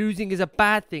understand that losing is a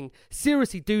bad thing?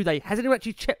 Seriously, do they? Has anyone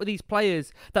actually checked with these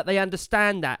players that they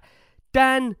understand that?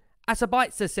 Dan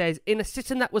Asabaitza says, in a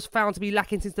system that was found to be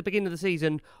lacking since the beginning of the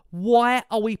season, why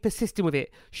are we persisting with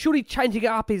it? Surely changing it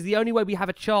up is the only way we have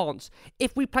a chance.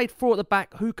 If we played 4 at the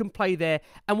back, who can play there?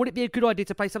 And would it be a good idea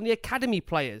to play some of the academy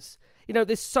players? You know,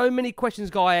 there's so many questions,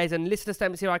 guys, and listener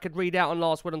statements here I could read out on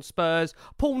Last Word on Spurs.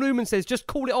 Paul Newman says, just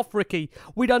call it off, Ricky.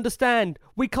 We'd understand.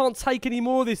 We can't take any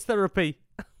more of this therapy.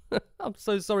 I'm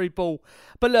so sorry, Paul.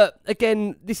 But look,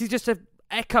 again, this is just an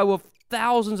echo of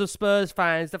thousands of Spurs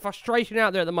fans. The frustration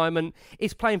out there at the moment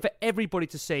is playing for everybody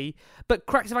to see. But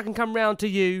Cracks, if I can come round to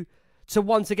you to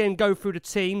once again go through the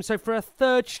team. So for a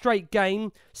third straight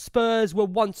game, Spurs were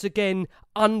once again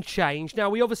unchanged. Now,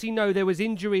 we obviously know there was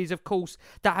injuries, of course,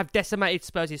 that have decimated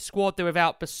Spurs' squad. They're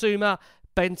without Basuma,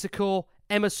 Bentancur,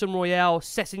 Emerson Royale,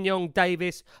 Sessegnon,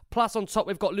 Davis. Plus, on top,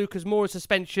 we've got Lucas Moura's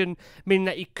suspension, meaning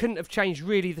that he couldn't have changed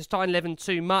really the starting 11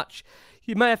 too much.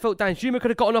 You may have felt Danjuma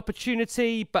could have got an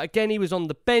opportunity, but again, he was on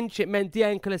the bench. It meant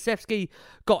Dejan Kulusevski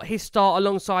got his start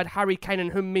alongside Harry Kane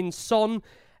and Heung-min Son.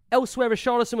 Elsewhere,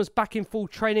 Richarlison was back in full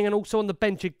training and also on the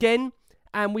bench again.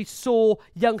 And we saw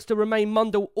youngster Romain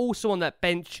Mundle also on that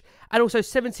bench. And also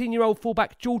 17-year-old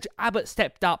fullback George Abbott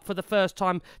stepped up for the first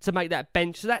time to make that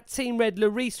bench. So that team read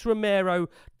Lloris, Romero,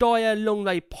 Dyer,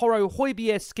 Longley, Porro,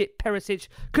 Højbjerg, Skip, Perisic,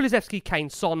 Kulusevski, Kane,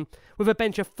 Son. With a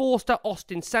bench of Forster,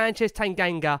 Austin, Sanchez,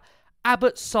 Tanganga,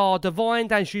 Abbott, Sarr, Devine,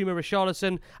 Danjuma,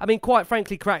 Richarlison. I mean, quite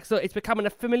frankly, Cracks, look, it's becoming a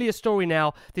familiar story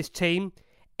now, this team.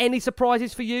 Any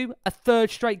surprises for you? A third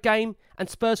straight game and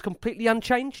Spurs completely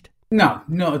unchanged? No,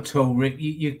 not at all, Rick.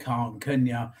 You can't, can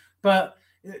you? But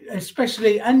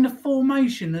especially, and the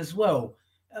formation as well.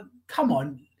 Come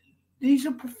on, these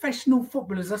are professional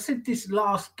footballers. I said this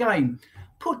last game.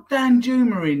 Put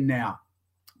Danjuma in now.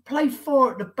 Play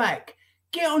 4 at the back.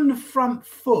 Get on the front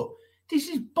foot. This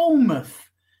is Bournemouth.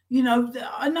 You know,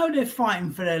 I know they're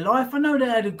fighting for their life. I know they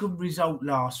had a good result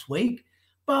last week.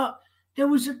 But there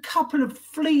was a couple of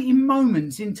fleeting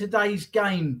moments in today's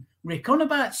game, Rick. On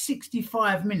about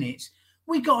 65 minutes,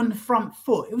 we got on the front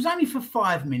foot. It was only for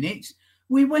 5 minutes.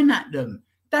 We went at them.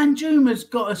 Danjuma's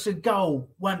got us a goal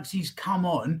once he's come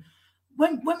on.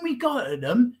 When we got at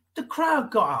them, the crowd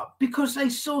got up because they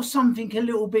saw something a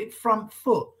little bit front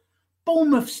foot.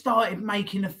 Bournemouth started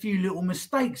making a few little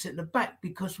mistakes at the back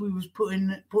because we was putting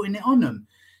it on them.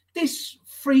 This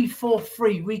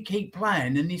 3-4-3 we keep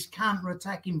playing and this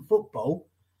counter-attacking football,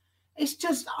 it's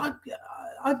just,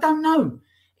 I don't know.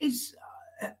 It's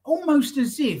almost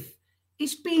as if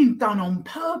it's being done on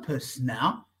purpose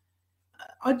now.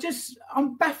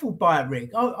 I'm baffled by it,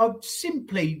 Rick. I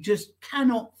simply just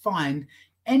cannot find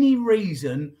any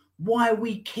reason why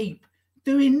we keep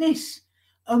doing this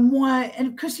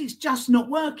and because it's just not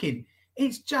working.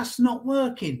 It's just not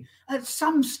working. At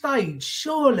some stage,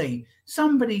 surely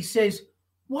somebody says,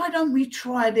 why don't we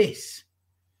try this?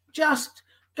 Just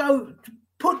go,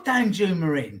 put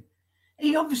Danjuma in.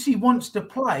 He obviously wants to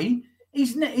play.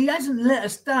 He hasn't let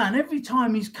us down. Every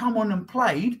time he's come on and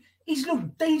played, he's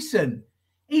looked decent.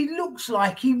 He looks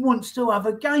like he wants to have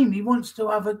a game. He wants to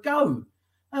have a go.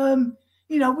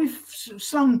 We've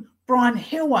slung Brian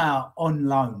Hill out on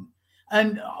loan.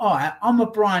 And I'm a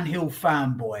Brian Hill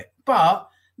fanboy. But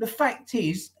the fact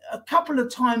is, a couple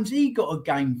of times he got a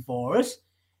game for us.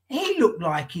 He looked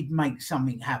like he'd make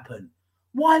something happen.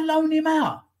 Why loan him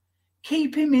out?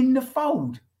 Keep him in the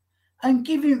fold and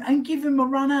give him a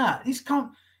run out. This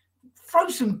can't throw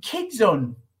some kids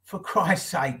on, for Christ's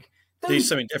sake. Do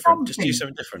something different. Just do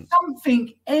something different.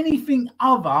 Anything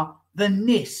other than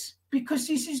this, because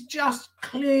this is just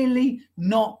clearly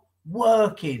not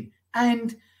working.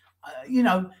 And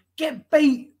get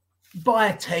beat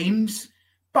by teams,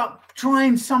 but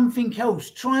trying something else,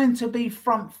 trying to be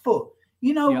front foot.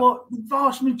 You know what? The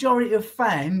vast majority of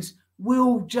fans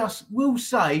will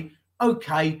say,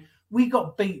 okay, we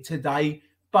got beat today,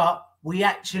 but we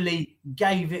actually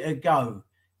gave it a go.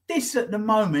 This at the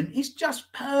moment is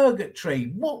just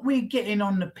purgatory. What we're getting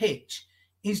on the pitch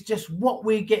is just what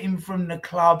we're getting from the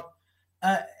club.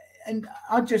 And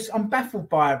I'm baffled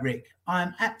by it, Rick.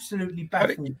 I'm absolutely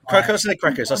baffled.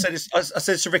 Crackers. I said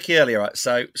this to Ricky earlier, right?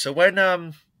 So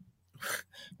when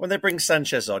they bring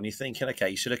Sanchez on, you're thinking, okay,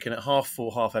 you're looking at half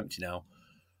full, half empty now.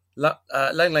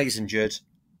 Langley's injured.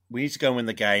 We need to go and win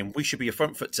the game. We should be a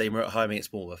front foot team. We're at home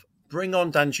against Bournemouth. Bring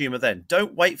on Danjuma then.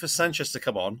 Don't wait for Sanchez to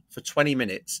come on for 20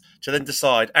 minutes to then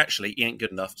decide, actually, he ain't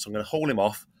good enough, so I'm going to haul him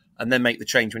off and then make the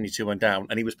change when you're 2-1 down.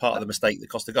 And he was part of the mistake that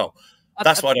cost the goal.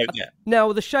 That's what I don't get.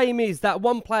 Now, the shame is that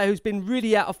one player who's been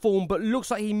really out of form, but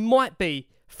looks like he might be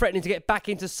threatening to get back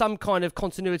into some kind of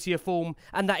continuity of form,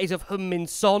 and that is of Heung-min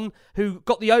Son, who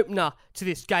got the opener to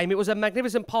this game. It was a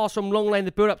magnificent pass from Longley in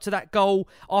the build-up to that goal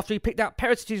after he picked out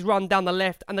Perisic's run down the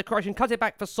left, and the Croatian cut it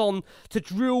back for Son to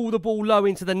drill the ball low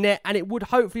into the net, and it would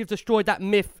hopefully have destroyed that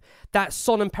myth that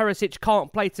Son and Perisic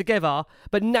can't play together.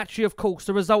 But naturally, of course,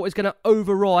 the result is going to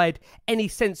override any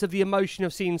sense of the emotion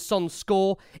of seeing Son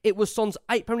score. It was Son's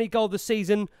 8th Premier League goal of the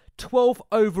season, 12th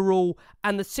overall,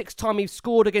 and the 6th time he's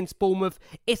scored against Bournemouth.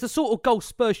 It's the sort of goal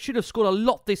Spurs should have scored a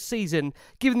lot this season,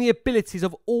 given the abilities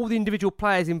of all the individual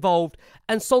players involved.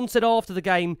 And Son said after the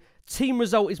game Team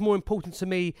result is more important to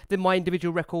me than my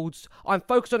individual records. I'm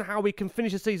focused on how we can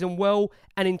finish the season well,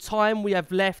 and in time we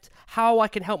have left, how I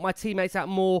can help my teammates out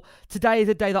more. Today is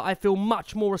a day that I feel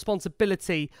much more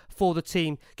responsibility for the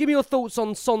team. Give me your thoughts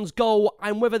on Son's goal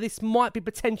and whether this might be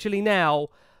potentially now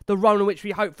the run in which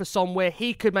we hope for Son, where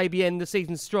he could maybe end the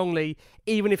season strongly,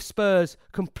 even if Spurs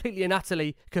completely and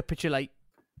utterly capitulate.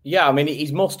 Yeah, I mean,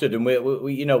 he's mustard, and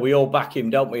we all back him,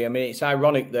 don't we? I mean, it's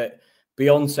ironic that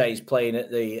Beyonce's playing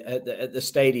at the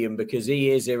stadium because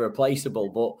he is irreplaceable.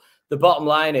 But the bottom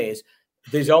line is,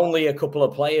 there's only a couple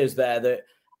of players there that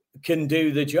can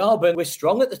do the job, and we're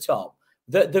strong at the top.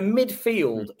 The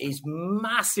midfield is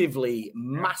massively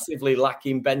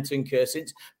lacking Bentancur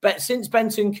since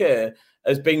Bentancur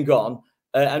has been gone.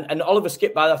 And Oliver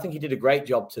Skipp, I think he did a great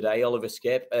job today, Oliver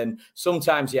Skipp. And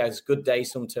sometimes he has good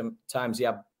days, sometimes he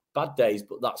has bad days,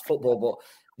 but that's football. But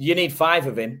you need 5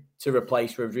 of him to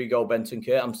replace Rodrigo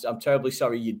Bentancur. I'm terribly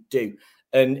sorry, you do.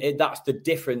 And that's the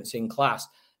difference in class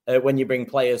when you bring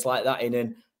players like that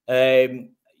in. And,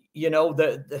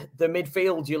 the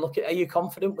midfield, you look at, are you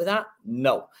confident with that?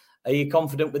 No. Are you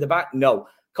confident with the back? No.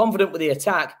 Confident with the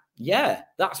attack? Yeah,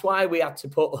 that's why we had to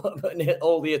put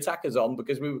all the attackers on,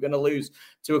 because we were going to lose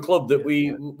to a club that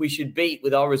we should beat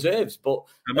with our reserves. But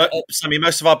Sammy,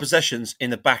 most of our possessions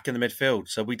in the back and the midfield,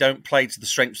 so we don't play to the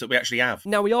strengths that we actually have.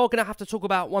 Now, we are going to have to talk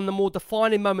about one of the more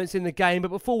defining moments in the game, but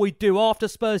before we do, after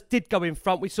Spurs did go in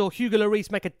front, we saw Hugo Lloris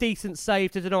make a decent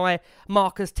save to deny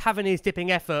Marcus Tavernier's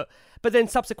dipping effort, but then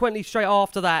subsequently straight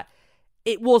after that,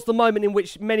 it was the moment in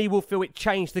which many will feel it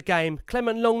changed the game.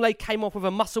 Clement Longley came off with a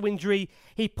muscle injury.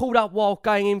 He pulled up while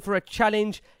going in for a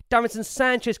challenge. Davinson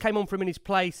Sanchez came on for him in his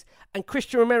place. And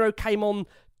Christian Romero came on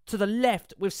to the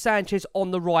left with Sanchez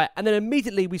on the right. And then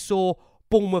immediately we saw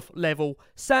Bournemouth level.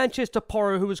 Sanchez to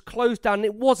Porro, who was closed down. And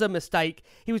it was a mistake.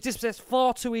 He was dispossessed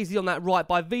far too easily on that right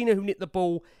by Vina, who nicked the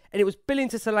ball. And it was Billing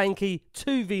to Solanke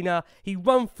to Vina. He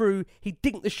run through, he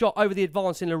dinked the shot over the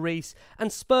advancing Lloris,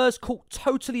 and Spurs caught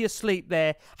totally asleep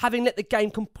there, having let the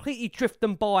game completely drift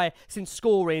them by since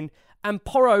scoring. And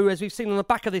Porro, as we've seen on the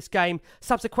back of this game,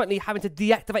 subsequently having to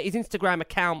deactivate his Instagram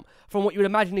account from what you would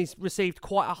imagine he's received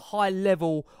quite a high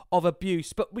level of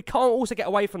abuse. But we can't also get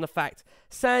away from the fact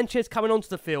Sanchez coming onto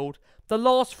the field, the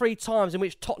last 3 times in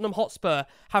which Tottenham Hotspur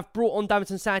have brought on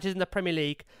Davinson Sanchez in the Premier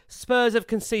League, Spurs have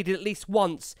conceded at least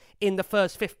once in the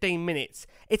first 15 minutes.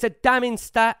 It's a damning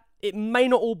stat. It may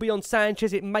not all be on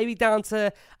Sanchez. It may be down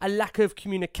to a lack of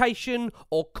communication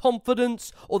or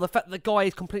confidence or the fact that the guy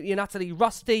is completely and utterly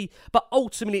rusty. But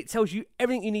ultimately, it tells you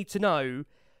everything you need to know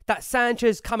that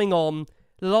Sanchez coming on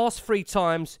the last 3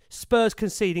 times, Spurs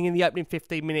conceding in the opening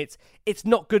 15 minutes. It's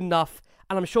not good enough.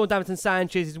 And I'm sure Davinson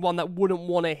Sanchez is one that wouldn't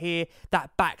want to hear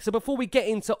that back. So before we get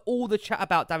into all the chat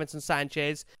about Davinson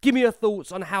Sanchez, give me your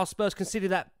thoughts on how Spurs consider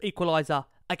that equaliser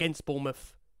against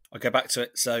Bournemouth. I'll go back to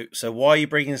it. So why are you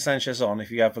bringing Sanchez on? If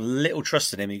you have a little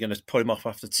trust in him, you're going to pull him off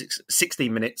after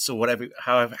 16 minutes or whatever.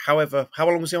 However, how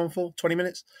long was he on for? 20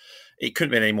 minutes? It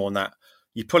couldn't be any more than that.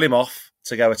 You pull him off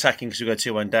to go attacking because you go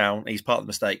 2-1 down. He's part of the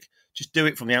mistake. Just do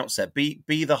it from the outset. Be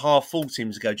the half-full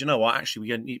team to go, do you know what? Actually,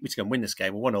 we need to go and win this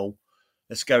game. We're 1-1.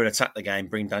 Let's go and attack the game.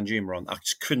 Bring Danjuma on. I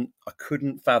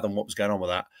couldn't fathom what was going on with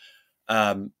that.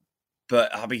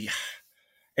 But I mean,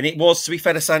 and it was, to be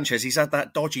fair to Sanchez, he's had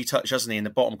that dodgy touch, hasn't he, in the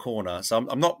bottom corner. So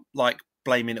I'm not like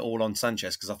blaming it all on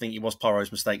Sanchez because I think it was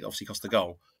Porro's mistake that obviously cost the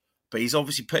goal. But he's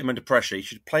obviously put him under pressure. He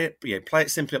should play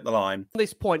it simply up the line. At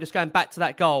this point, just going back to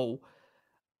that goal,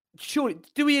 surely,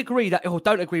 do we agree that, or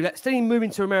don't agree that, instead of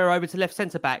moving to Romero over to left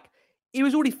centre back, he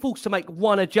was already forced to make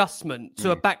one adjustment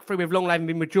to a back three with Longley having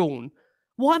been withdrawn?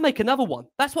 Why make another one?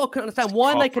 That's what I couldn't understand.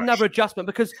 Why make another adjustment?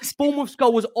 Because Bournemouth's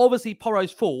goal was obviously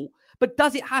Porro's fault. But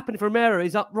does it happen if Romero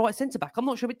is up right centre back? I'm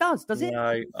not sure if it does it?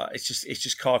 No, it's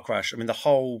just car crash. I mean, the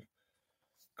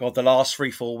last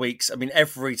 3-4 weeks. I mean,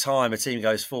 every time a team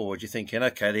goes forward, you're thinking,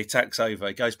 okay, the attack's over.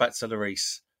 It goes back to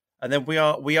Lloris, and then we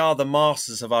are the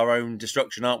masters of our own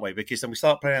destruction, aren't we? Because then we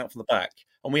start playing out from the back,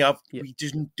 and we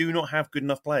just do not have good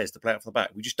enough players to play out from the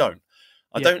back. We just don't.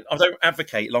 I don't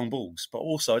advocate long balls, but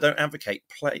also I don't advocate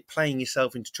playing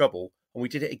yourself into trouble. And we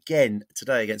did it again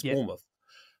today against Bournemouth.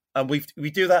 And we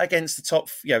do that against the top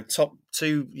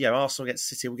 2, Arsenal against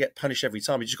City. We get punished every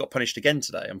time. We just got punished again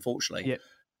today, unfortunately,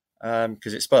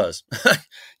 because it's Spurs.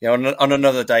 On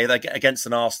another day they get against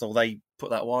an Arsenal, they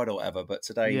put that wide or whatever. But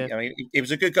today, I mean, it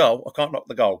was a good goal. I can't knock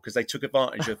the goal because they took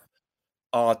advantage of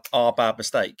our bad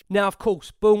mistake. Now, of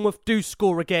course, Bournemouth do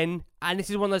score again, and this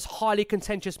is one of those highly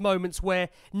contentious moments where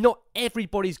not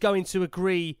everybody's going to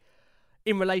agree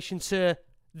in relation to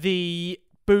the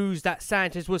boos that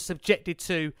Sanchez was subjected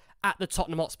to at the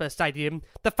Tottenham Hotspur Stadium.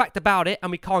 The fact about it,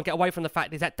 and we can't get away from the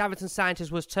fact, is that Davinson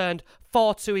Sanchez was turned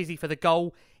far too easy for the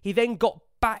goal. He then got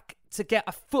back to get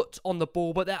a foot on the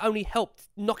ball, but that only helped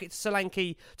knock it to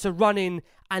Solanke to run in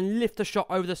and lift the shot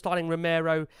over the sliding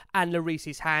Romero and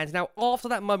Lloris's hands. Now, after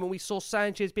that moment, we saw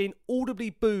Sanchez being audibly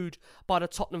booed by the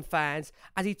Tottenham fans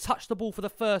as he touched the ball for the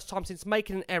first time since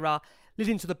making an error,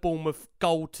 leading to the Bournemouth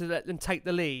goal to let them take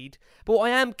the lead. But what I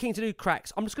am keen to do,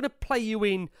 Cracks, I'm just going to play you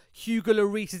in Hugo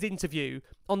Lloris's interview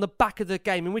on the back of the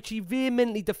game, in which he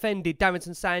vehemently defended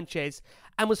Davinson Sanchez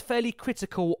and was fairly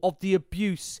critical of the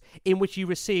abuse in which he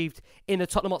received in the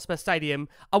Tottenham Hotspur Stadium.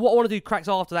 And what I want to do, Cracks,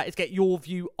 after that is get your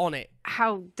view on it.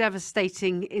 How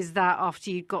devastating is that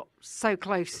after you got so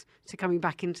close to coming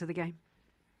back into the game?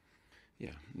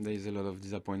 Yeah, there is a lot of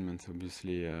disappointment,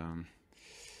 obviously.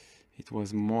 It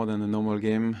was more than a normal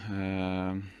game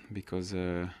because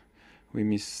we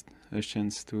missed a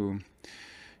chance to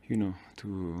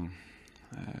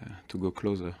go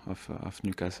closer of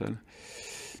Newcastle.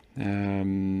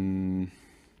 And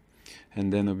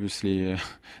then obviously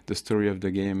the story of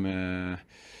the game,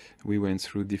 we went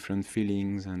through different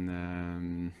feelings,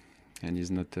 and it's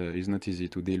not easy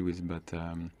to deal with,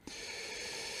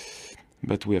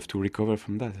 but we have to recover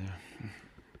from that. Yeah.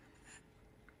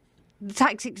 The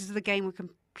tactics of the game were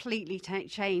completely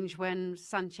changed when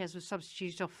Sanchez was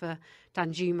substituted off for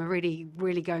Danjuma,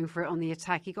 really going for it on the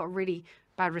attack. He got a really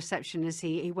bad reception as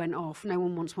he went off. No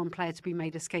one wants one player to be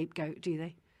made a scapegoat, do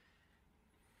they?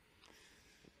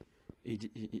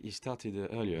 He started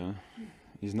earlier.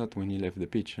 It's not when he left the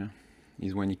pitch.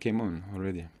 It's when he came on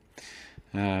already.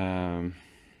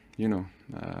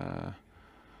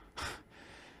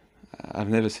 I've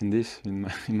never seen this in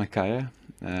my career.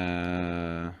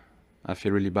 I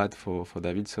feel really bad for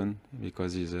Davidson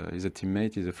because he's a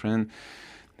teammate, he's a friend,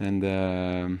 and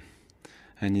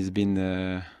he's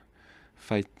been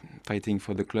fighting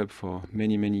for the club for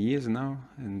many years now,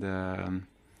 and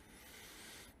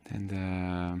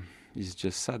it's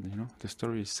just sad, The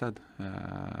story is sad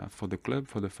for the club,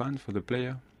 for the fans, for the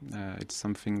player. It's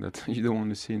something that you don't want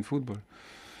to see in football.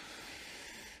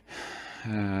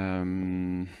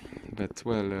 But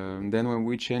then when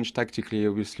we changed tactically,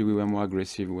 obviously we were more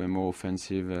aggressive, we were more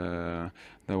offensive. There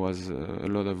was a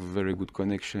lot of very good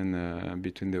connection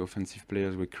between the offensive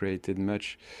players. We created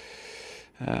much,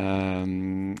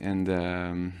 and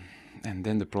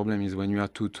then the problem is when you are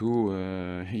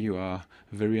 2-2, you are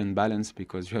very unbalanced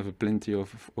because you have plenty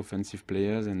of offensive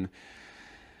players, and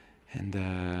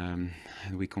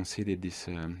we conceded this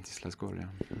last goal. Yeah.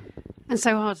 And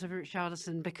so hard for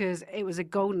Richarlison because it was a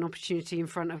golden opportunity in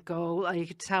front of goal. You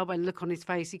could tell by the look on his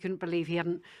face he couldn't believe he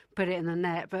hadn't put it in the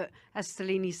net. But as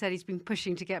Stellini said, he's been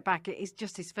pushing to get back. It's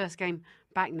just his first game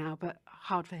back now, but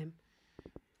hard for him.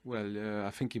 Well,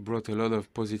 I think he brought a lot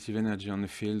of positive energy on the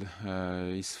field.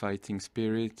 His fighting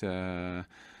spirit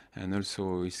and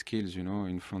also his skills,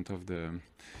 in front of the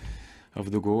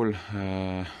goal.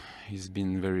 He's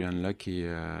been very unlucky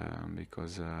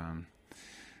because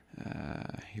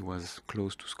he was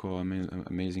close to score an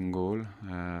amazing goal,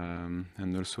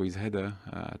 and also his header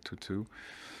 2-2.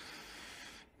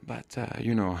 But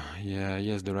he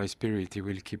has the right spirit. He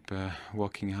will keep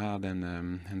working hard,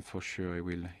 and for sure he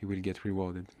will get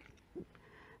rewarded.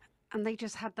 And they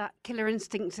just had that killer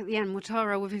instinct at the end.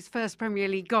 Moutaro with his first Premier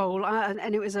League goal,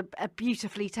 and it was a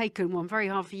beautifully taken one, very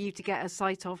hard for you to get a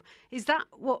sight of. Is that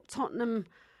what Tottenham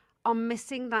are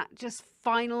missing, that just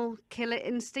final killer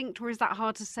instinct, or is that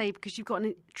hard to say because you've got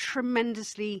a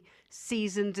tremendously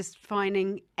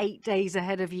season-defining 8 days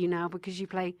ahead of you now because you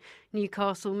play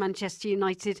Newcastle, Manchester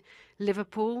United,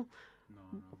 Liverpool?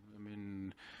 No. I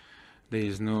mean, there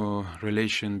is no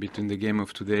relation between the game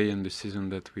of today and the season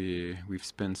that we've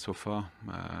spent so far.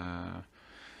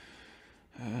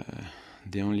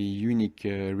 The only unique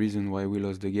reason why we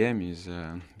lost the game is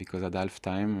because at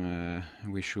half-time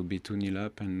we should be 2-0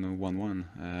 up and 1-1.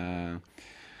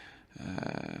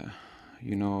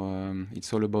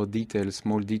 It's all about details,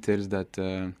 small details that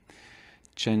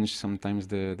change sometimes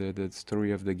the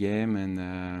story of the game,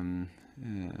 and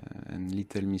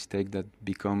little mistake that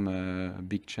become a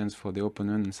big chance for the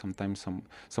opponent, and sometimes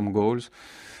some goals.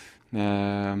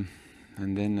 And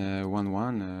then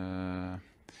 1-1.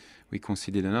 We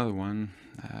conceded another one.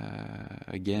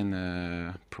 Again,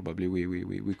 probably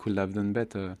we could have done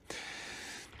better.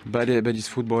 But it's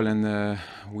football, and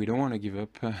we don't want to give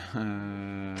up.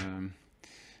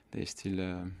 There's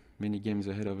still many games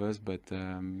ahead of us, but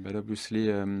obviously,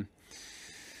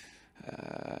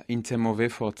 in terms of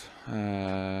effort,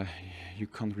 you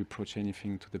can't reproach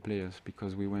anything to the players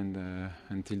because we went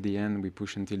until the end. We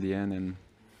pushed until the end, and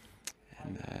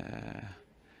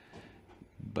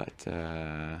but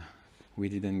we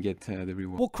didn't get the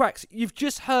reward. Well, Cracks, you've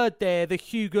just heard there the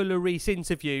Hugo Lloris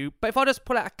interview, but if I just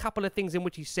pull out a couple of things in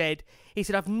which he said,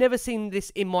 I've never seen this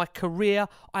in my career.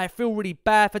 I feel really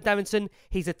bad for Davinson.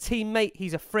 He's a teammate,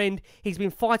 he's a friend, he's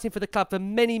been fighting for the club for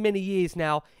many, many years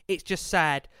now. It's just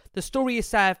sad. The story is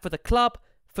sad for the club,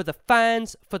 for the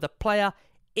fans, for the player.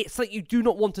 It's like you do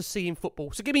not want to see in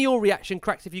football. So give me your reaction,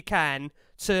 Cracks, if you can,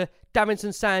 to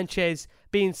Davinson Sanchez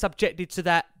being subjected to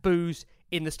that booze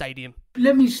in the stadium.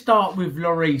 Let me start with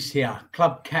Lloris here,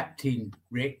 club captain,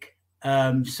 Rick,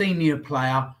 senior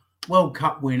player, World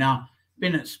Cup winner,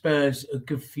 been at Spurs a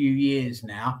good few years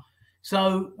now.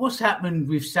 So what's happened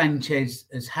with Sanchez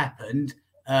has happened.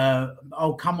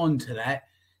 I'll come on to that.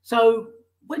 So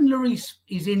when Lloris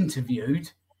is interviewed,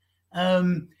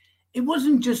 it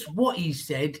wasn't just what he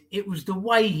said, it was the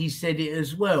way he said it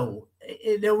as well.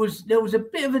 There was a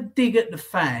bit of a dig at the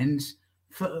fans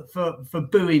for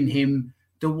booing him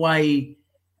the way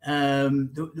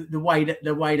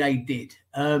the way they did.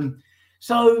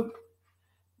 So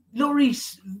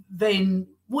Lloris, then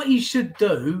what he should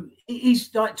do,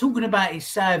 he's like talking about it's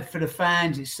sad for the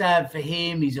fans, it's sad for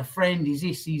him, he's a friend, he's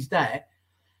this, he's that.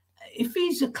 If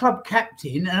he's a club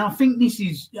captain, and I think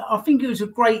it was a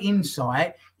great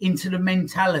insight into the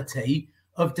mentality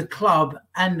of the club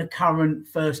and the current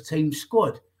first team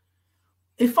squad.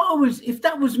 If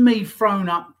that was me thrown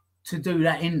up to do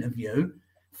that interview,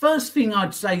 first thing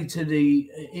I'd say to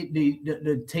the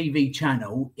TV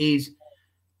channel is,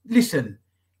 listen,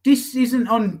 this isn't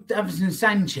on Davinson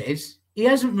Sanchez. He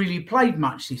hasn't really played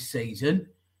much this season.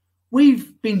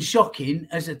 We've been shocking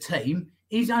as a team.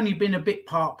 He's only been a bit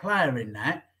part player in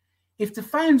that. If the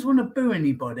fans want to boo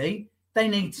anybody, they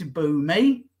need to boo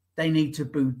me. They need to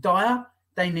boo Dyer.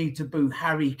 They need to boo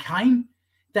Harry Kane.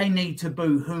 They need to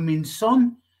boo Heung-min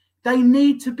Son. They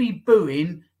need to be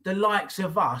booing the likes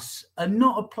of us and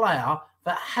not a player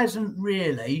that hasn't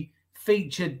really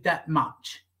featured that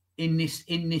much in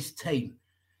this team.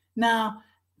 Now,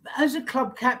 as a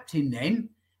club captain then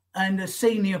and a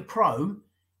senior pro,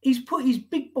 he's put his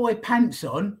big boy pants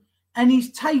on and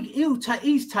he's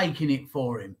taking it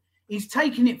for him. He's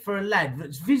taking it for a lad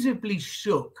that's visibly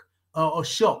shook or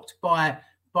shocked by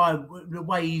the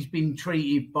way he's been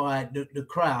treated by the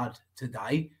crowd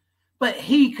today. But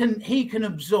he can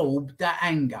absorb that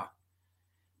anger.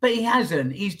 But he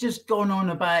hasn't. He's just gone on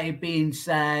about it being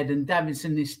sad and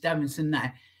Davinson this, Davinson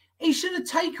that. He should have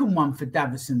taken one for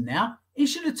Davinson now. He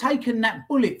should have taken that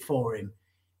bullet for him.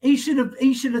 He should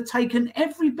have taken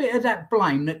every bit of that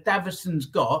blame that Davinson's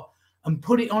got and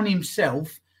put it on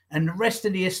himself and the rest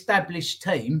of the established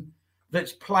team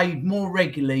that's played more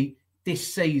regularly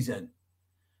this season.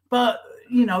 But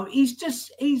you know, he's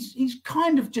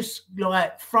kind of just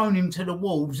like thrown him to the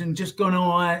wolves and just gone,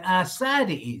 oh, how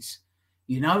sad it is,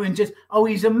 you know, and just, oh,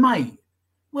 he's a mate.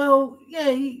 Well,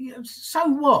 yeah, so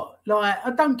what? Like,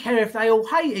 I don't care if they all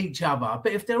hate each other,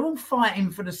 but if they're all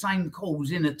fighting for the same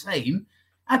cause in a team,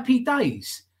 happy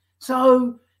days.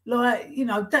 So, like, you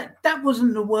know, that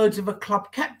wasn't the words of a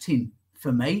club captain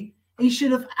for me. He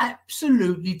should have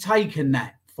absolutely taken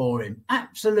that for him.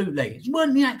 Absolutely. It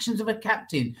weren't the actions of a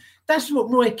captain. That's what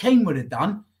Roy Keane would have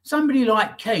done. Somebody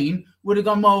like Keane would have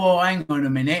gone, oh, hang on a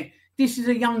minute. This is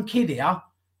a young kid here.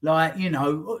 Like, you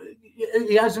know,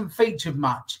 he hasn't featured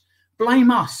much.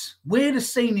 Blame us. We're the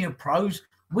senior pros.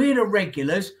 We're the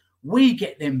regulars. We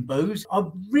get them boos.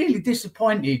 I'm really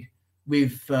disappointed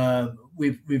with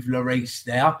Lloris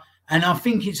there. And I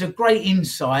think it's a great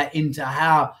insight into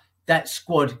how that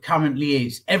squad currently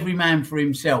is. Every man for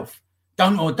himself.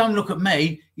 Don't look at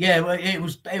me. Yeah, well, it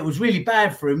was really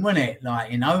bad for him, wasn't it?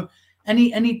 Like, you know, and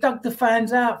he dug the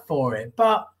fans out for it.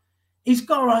 But he's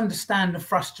got to understand the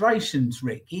frustrations,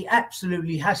 Rick. He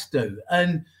absolutely has to.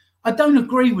 And I don't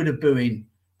agree with the booing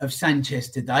of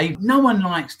Sanchez today. No one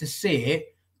likes to see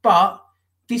it, but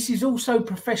this is also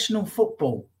professional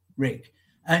football, Rick.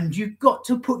 And you've got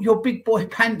to put your big boy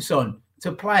pants on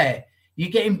to play it.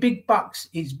 You're getting big bucks.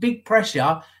 It's big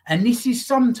pressure. And this is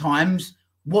sometimes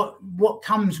what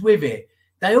comes with it.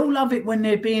 They all love it when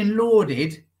they're being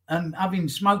lauded and having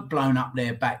smoke blown up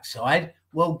their backside.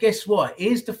 Well, guess what?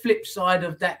 Here's the flip side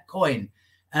of that coin.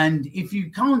 And if you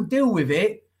can't deal with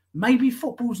it, maybe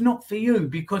football's not for you,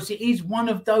 because it is one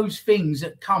of those things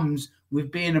that comes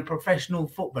with being a professional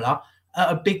footballer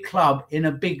at a big club in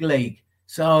a big league.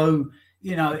 So,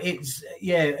 you know,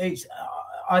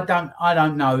 I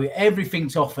don't know.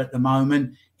 Everything's off at the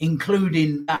moment,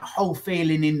 including that whole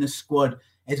feeling in the squad.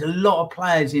 There's a lot of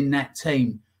players in that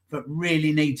team that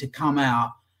really need to come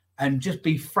out and just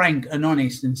be frank and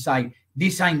honest and say,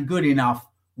 this ain't good enough.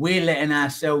 We're letting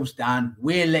ourselves down.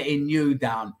 We're letting you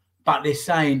down. But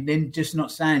they're just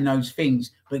not saying those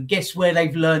things. But guess where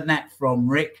they've learned that from,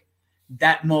 Rick?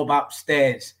 That mob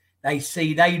upstairs. They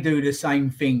do the same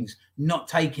things, not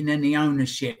taking any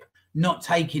ownership, not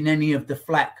taking any of the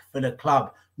flack for the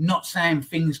club, not saying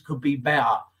things could be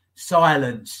better.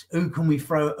 Silence. Who can we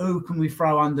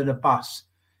throw under the bus?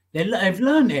 They've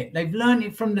learned it. They've learned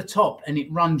it from the top, and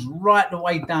it runs right the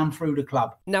way down through the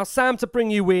club. Now, Sam, to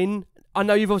bring you in, I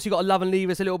know you've obviously got to love and leave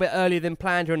us a little bit earlier than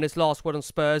planned during this last word on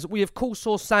Spurs. We, of course,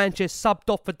 saw Sanchez subbed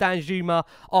off for Danjuma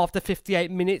after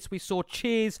 58 minutes. We saw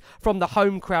cheers from the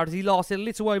home crowd as he lasted a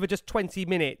little over just 20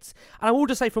 minutes. And I will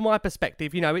just say from my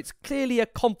perspective, it's clearly a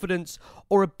confidence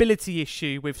or ability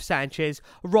issue with Sanchez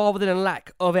rather than a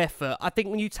lack of effort. I think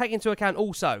when you take into account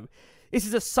also, this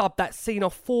is a sub that's seen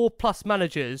off 4+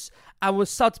 managers and was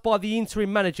subbed by the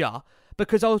interim manager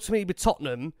because ultimately with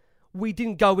Tottenham, we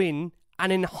didn't go in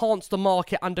and enhance the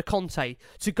market under Conte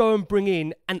to go and bring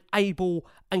in an able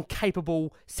and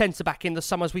capable centre-back in the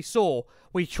summer as we saw.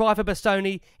 We tried for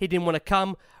Bastoni, he didn't want to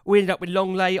come. We ended up with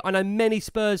Longley. I know many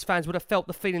Spurs fans would have felt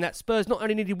the feeling that Spurs not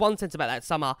only needed one centre-back that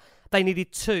summer, they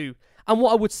needed two. And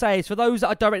what I would say is for those that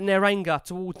are directing their anger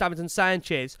towards Davinson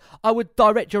Sanchez, I would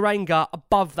direct your anger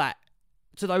above that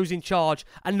to those in charge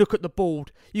and look at the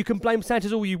board. You can blame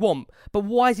Sanchez all you want, but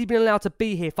why has he been allowed to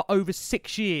be here for over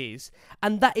 6 years?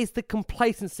 And that is the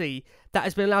complacency that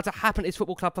has been allowed to happen at this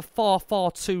football club for far,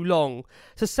 far too long.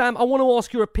 So Sam, I want to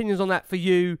ask your opinions on that for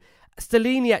you.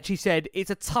 Stellini actually said it's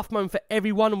a tough moment for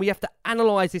everyone and we have to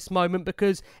analyse this moment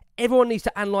because everyone needs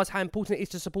to analyse how important it is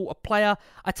to support a player.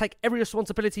 I take every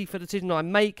responsibility for the decision I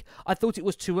make. I thought it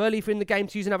was too early for in the game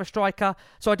to use another striker,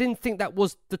 so I didn't think that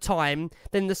was the time.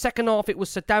 Then the second half, it was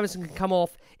Sir Davinson can come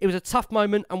off. It was a tough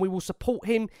moment and we will support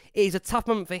him. It is a tough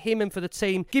moment for him and for the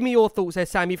team. Give me your thoughts there,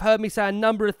 Sam. You've heard me say a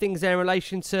number of things there in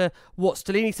relation to what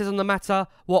Stellini says on the matter,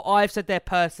 what I've said there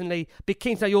personally. Be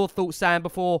keen to know your thoughts, Sam,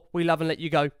 before we love and let you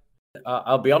go.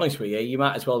 I'll be honest with you, you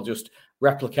might as well just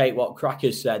replicate what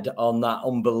Crackers said on that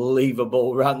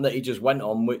unbelievable rant that he just went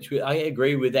on, which I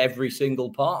agree with every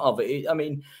single part of it. I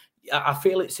mean, I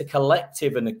feel it's a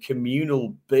collective and a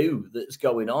communal boo that's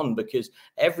going on because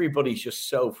everybody's just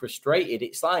so frustrated.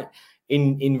 It's like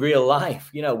in real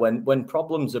life, when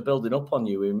problems are building up on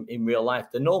you in real life,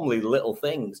 they're normally little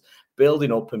things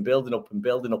building up and building up and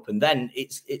building up. And then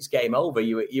it's game over.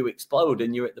 You explode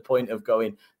and you're at the point of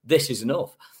going, this is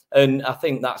enough. And I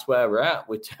think that's where we're at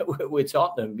with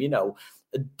Tottenham.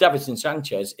 Davinson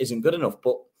Sanchez isn't good enough,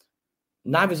 but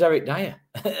neither is Eric Dyer.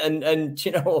 and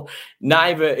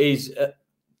neither is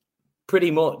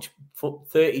pretty much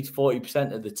 30 to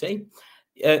 40% of the team.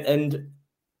 And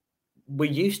we're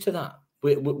used to that.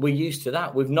 We're used to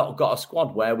that. We've not got a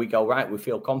squad where we go, right, we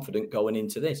feel confident going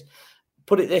into this.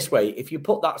 Put it this way, if you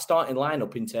put that starting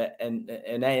lineup into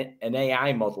an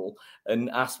AI model and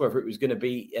asked whether it was going to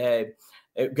be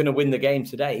going to win the game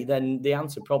today, then the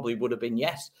answer probably would have been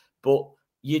yes. But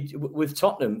with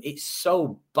Tottenham, it's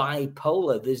so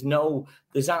bipolar.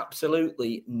 There's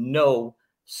absolutely no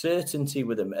certainty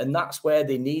with them. And that's where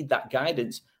they need that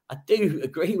guidance. I do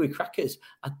agree with Crackers.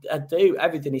 I do.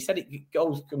 Everything he said, it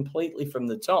goes completely from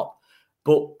the top.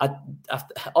 But I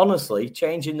honestly,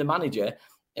 changing the manager,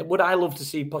 would I love to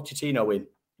see Pochettino in?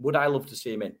 Would I love to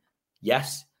see him in?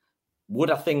 Yes.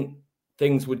 Would I think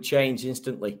things would change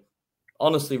instantly?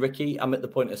 Honestly, Ricky, I'm at the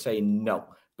point of saying no,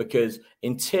 because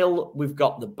until we've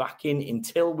got the backing,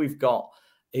 until we've got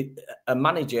a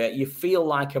manager, you feel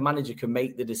like a manager can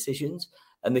make the decisions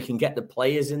and they can get the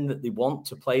players in that they want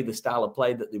to play the style of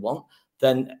play that they want,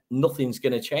 then nothing's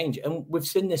going to change. And we've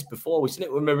seen this before. We've seen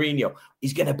it with Mourinho.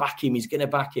 He's going to back him. He's going to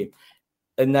back him.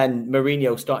 And then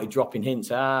Mourinho started dropping hints.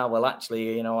 Well,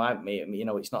 actually,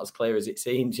 it's not as clear as it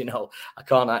seems. I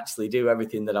can't actually do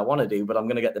everything that I want to do, but I'm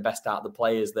going to get the best out of the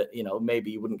players that,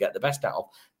 maybe you wouldn't get the best out of.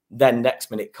 Then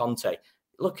next minute, Conte.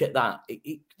 Look at that.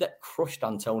 That crushed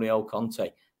Antonio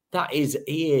Conte.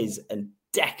 He is a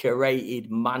decorated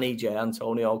manager,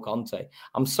 Antonio Conte.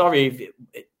 I'm sorry if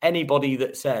anybody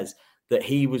that says that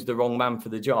he was the wrong man for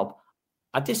the job,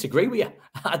 I disagree with you.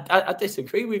 I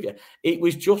disagree with you. It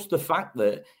was just the fact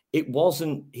that it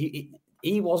wasn't he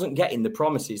wasn't getting the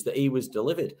promises that he was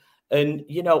delivered. And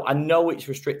I know it's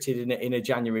restricted in a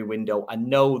January window. I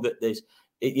know that there's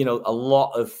a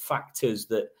lot of factors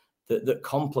that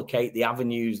complicate the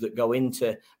avenues that go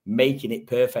into making it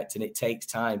perfect, and it takes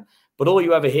time. But all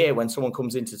you ever hear when someone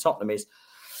comes into Tottenham is,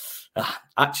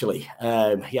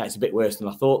 it's a bit worse than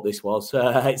I thought this was.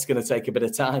 It's going to take a bit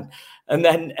of time. And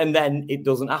then it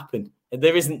doesn't happen.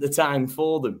 There isn't the time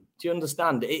for them. Do you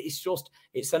understand?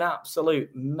 It's an absolute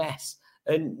mess.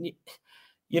 And,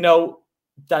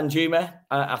 Danjuma,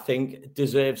 I think,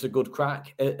 deserves a good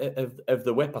crack of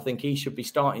the whip. I think he should be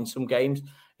starting some games.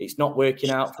 It's not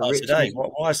working out for Richie. Today.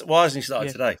 Why hasn't he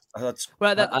started today?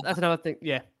 Well, that's another thing.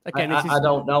 Yeah. Again, I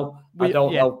don't know. I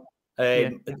don't know. Yeah.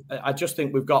 I just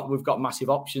think we've got massive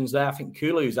options there. I think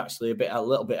Kulu's actually a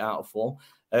little bit out of form.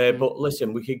 But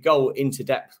listen, we could go into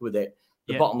depth with it.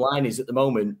 The bottom line is, at the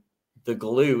moment, the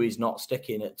glue is not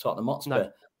sticking at Tottenham Hotspur.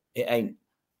 No. It ain't.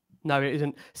 No, it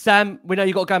isn't. Sam, we know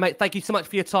you got to go, mate. Thank you so much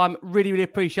for your time. Really, really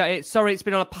appreciate it. Sorry, it's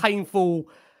been on a painful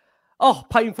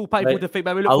defeat,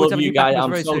 mate. We look I forward to love you having guys. back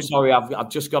I'm so soon. sorry. I've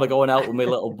just got to go and help with my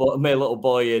little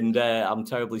boy, and I'm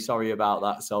terribly sorry about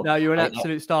that. So no, you're an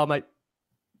absolute star, mate.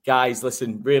 Guys,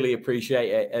 listen, really appreciate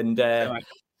it, and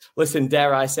listen,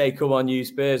 dare I say, come on, you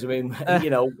Spurs. I mean,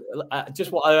 I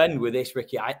just want to end with this,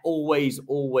 Ricky. I always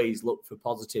look for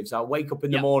positives. I wake up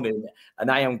in the morning and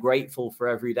I am grateful for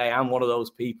every day. I'm one of those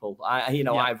people.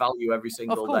 I value every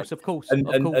single day. Of course.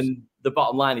 And the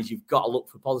bottom line is, you've got to look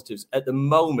for positives. At the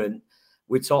moment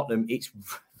with Tottenham, it's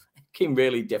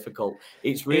really difficult.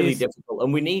 It's really difficult.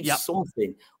 And we need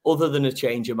something other than a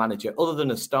change of manager, other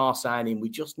than a star signing. We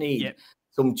just need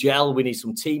some gel, we need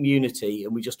some team unity,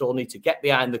 and we just all need to get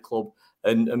behind the club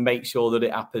and make sure that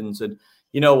it happens. And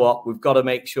you know what? We've got to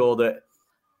make sure that,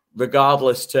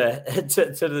 regardless to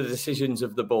the decisions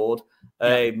of the board,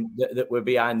 that we're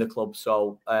behind the club.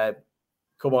 So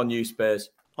come on, you Spurs.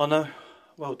 I know.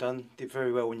 Well done. Did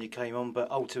very well when you came on, but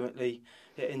ultimately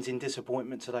it ends in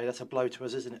disappointment today. That's a blow to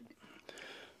us, isn't it?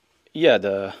 Yeah,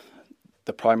 the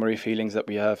primary feelings that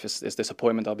we have is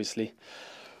disappointment, obviously.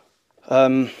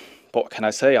 What can I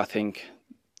say? I think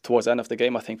towards the end of the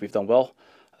game, I think we've done well.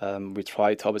 We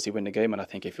tried to obviously win the game, and I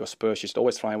think if you're Spurs, you should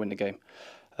always try and win the game.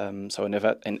 So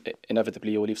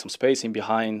inevitably, you'll leave some space in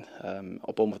behind,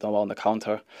 or Bournemouth done well on the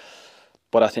counter.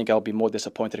 But I think I'll be more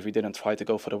disappointed if we didn't try to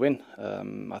go for the win.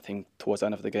 I think towards the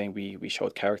end of the game, we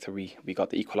showed character. We got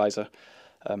the equaliser.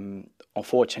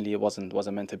 Unfortunately, it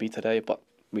wasn't meant to be today, but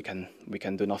we can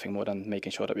do nothing more than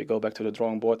making sure that we go back to the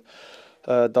drawing board.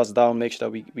 Dust down, make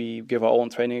sure that we give our own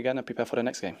training again and prepare for the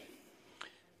next game.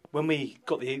 When we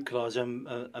got the equaliser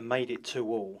and made it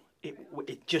 2-2,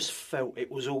 it just felt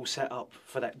it was all set up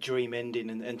for that dream ending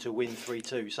and to win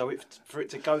 3-2. So for it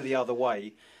to go the other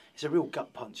way, it's a real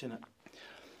gut punch, isn't it?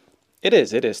 It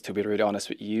is, to be really honest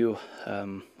with you.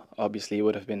 Obviously, it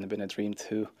would have been a dream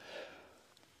to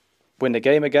win the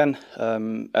game again,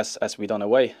 as we done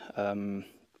away.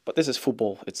 But this is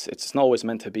football. It's not always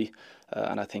meant to be,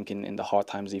 and I think in the hard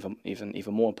times, even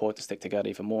more important to stick together,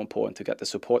 even more important to get the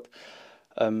support.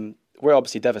 We're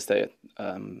obviously devastated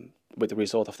with the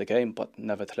result of the game, but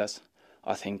nevertheless,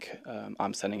 I think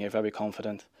I'm standing here very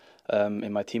confident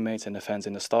in my teammates, in the fans,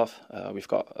 in the staff. We've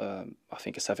got, I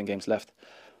think, 7 games left,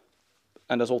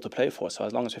 and there's all to play for. So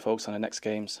as long as we focus on the next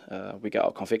games, we get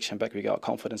our conviction back, we get our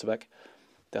confidence back.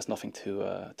 There's nothing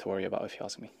to worry about, if you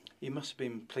ask me. You must have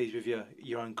been pleased with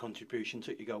your own contribution.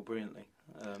 Took your goal brilliantly.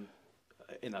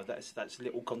 That's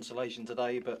little consolation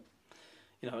today, but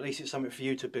at least it's something for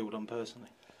you to build on personally.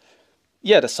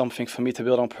 Yeah, there's something for me to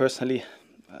build on personally.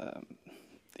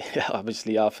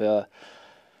 Obviously, I've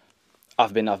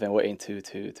been waiting to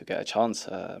get a chance.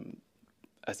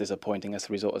 As disappointing as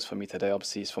the result is for me today,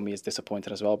 obviously, for me it's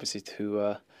disappointing as well. Obviously,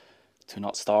 to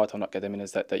not start or not get the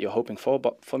minutes that you're hoping for.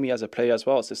 But for me as a player as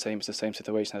well, it's the same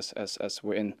situation as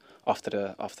we're in after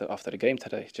the game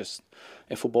today. Just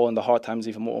in football, in the hard times,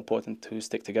 even more important to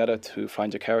stick together, to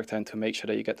find your character, and to make sure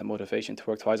that you get the motivation to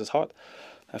work twice as hard.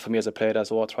 And for me as a player,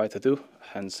 that's all I try to do.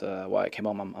 Hence why I came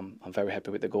on. I'm very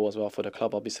happy with the goal as well for the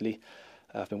club. Obviously,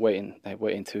 I've been waiting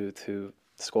to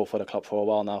score for the club for a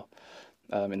while now,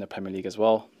 in the Premier League as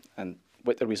well. And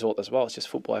with the result as well, it's just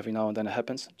football. Every now and then it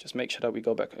happens. Just make sure that we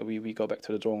go back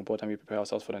to the drawing board and we prepare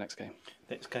ourselves for the next game.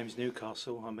 Next game's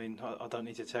Newcastle. I mean, I don't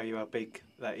need to tell you how big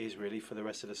that is really for the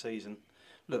rest of the season.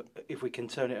 Look, if we can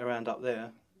turn it around up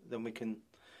there, then we can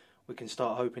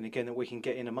start hoping again that we can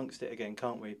get in amongst it again,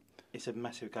 can't we? It's a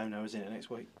massive game now, isn't it,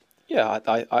 next week? Yeah,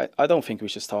 I don't think we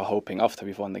should start hoping after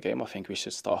we've won the game. I think we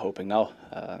should start hoping now.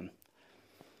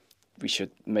 We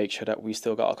should make sure that we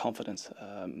still got our confidence.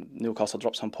 Newcastle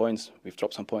dropped some points. We've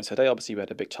dropped some points today. Obviously, we had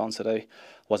a big chance today.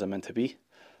 Wasn't meant to be.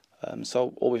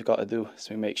 So all we've got to do is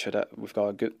make sure that we've got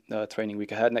a good training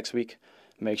week ahead next week.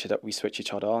 Make sure that we switch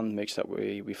each other on. Make sure that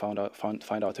we find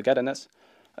our togetherness.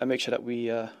 And make sure that we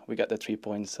get the 3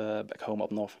 points back home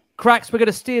up north. Cracks, we're going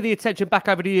to steer the attention back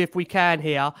over to you if we can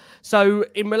here. So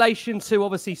in relation to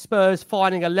obviously Spurs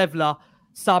finding a leveller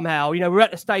somehow, we're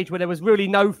at the stage where there was really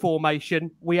no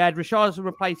formation. We had Richarlison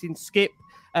replacing Skip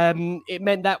It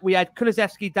meant that we had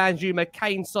Kulusevski, Danjuma,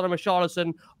 Kane, Son and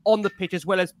Richarlison on the pitch, as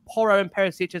well as Porro and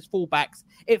Perisic as fullbacks.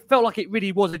 It felt like it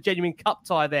really was a genuine cup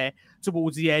tie there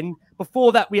towards the end.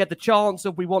 Before that, we had the chance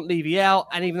of we want Levy out,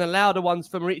 and even the louder ones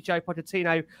from Mauricio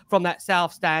Pochettino from that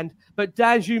south stand. But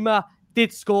Danjuma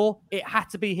did score. It had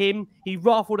to be him. He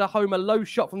rifled home a low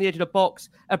shot from the edge of the box.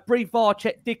 A brief VAR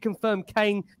check did confirm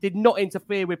Kane did not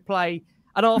interfere with play.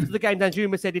 And after the game,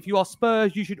 Danjuma said, if you are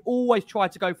Spurs, you should always try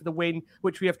to go for the win,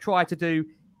 which we have tried to do.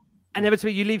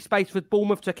 Inevitably, you leave space for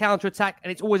Bournemouth to counter-attack,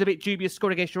 and it's always a bit dubious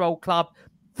scoring against your old club.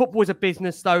 Football is a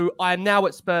business, though. I am now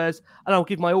at Spurs, and I'll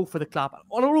give my all for the club.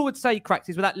 And all I would say, Cracks,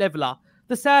 is with that leveller,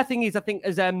 the sad thing is, I think,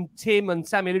 as Tim and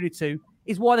Sammy alluded to,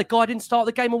 is why the guy didn't start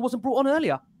the game and wasn't brought on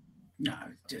earlier. No,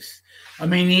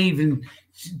 he even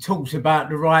talks about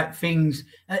the right things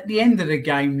at the end of the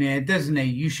game there, doesn't he?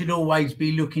 You should always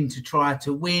be looking to try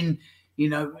to win. You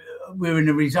know, we're in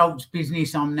the results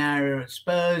business. I'm now here at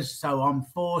Spurs, so I'm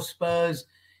for Spurs.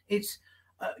 It's,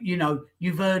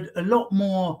 you've heard a lot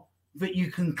more that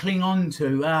you can cling on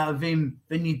to out of him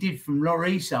than you did from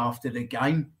Lloris after the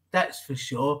game. That's for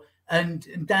sure. And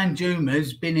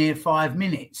Danjuma's been here 5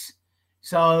 minutes.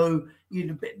 So,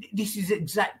 this is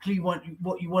exactly what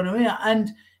you want to hear. And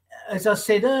as I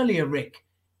said earlier, Rick,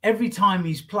 every time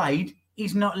he's played,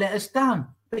 he's not let us down,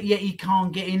 but yet he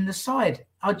can't get in the side.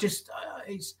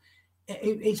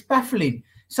 It's baffling.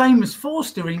 Same as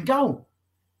Forster in goal.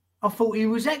 I thought he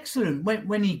was excellent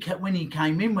when he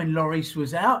came in, when Lloris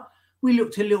was out. We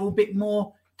looked a little bit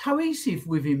more cohesive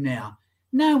with him now.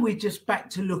 Now we're just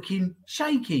back to looking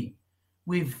shaky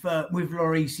with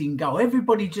Lloris in goal.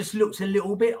 Everybody just looks a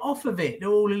little bit off of it. They're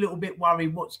all a little bit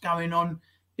worried what's going on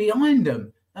behind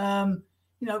them.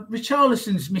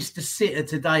 Richarlison's missed a sitter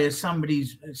today, as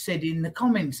somebody's said in the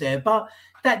comments there, but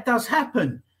that does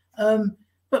happen.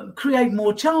 But create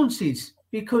more chances,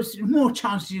 because the more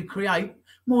chances you create,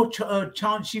 more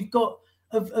chance you've got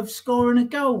of scoring a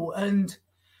goal. And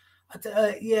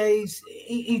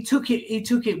he took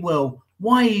it well.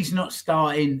 Why he's not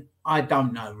starting, I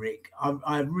don't know, Rick.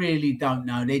 I really don't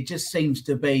know. There just seems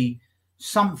to be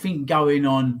something going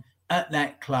on at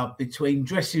that club between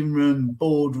dressing room,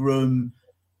 boardroom,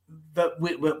 that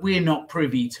we're not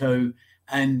privy to.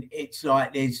 And it's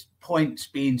like there's points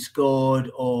being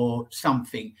scored or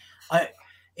something.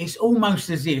 It's almost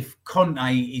as if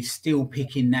Conte is still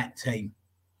picking that team.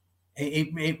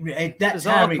 That's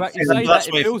how it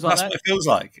feels. That's what it feels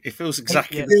like. It feels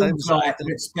exactly the the same. Feels like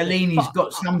Stellini's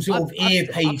got some sort of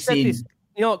earpiece in. You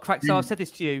know what, Crack? So I've said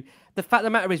this to you. The fact of the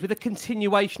matter is, with the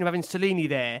continuation of having Stellini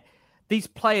there, these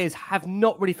players have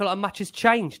not really felt like much has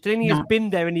changed. Stellini has been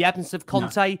there in the absence of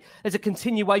Conte. There's a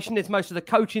continuation. There's most of the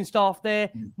coaching staff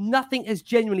there. Nothing has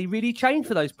genuinely really changed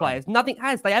for those players. Nothing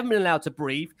has. They haven't been allowed to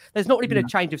breathe. There's not really been a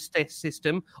change of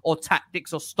system or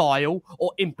tactics or style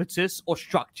or impetus or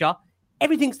structure.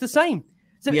 Everything's the same.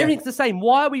 So everything's the same.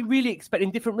 Why are we really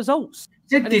expecting different results?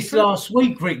 Said this last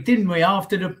week, Rick, didn't we?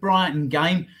 After the Brighton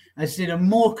game, I said I'm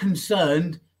more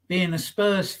concerned being a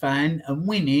Spurs fan and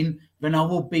winning than I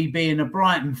would be being a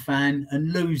Brighton fan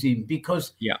and losing,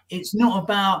 because it's not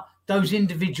about those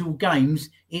individual games.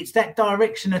 It's that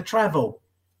direction of travel.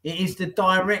 It is the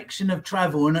direction of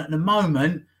travel, and at the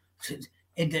moment,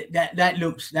 that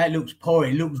looks poor.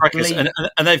 It looks bleak.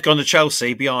 And they've gone to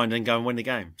Chelsea behind and go and win the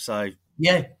game. So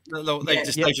they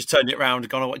just turned it around,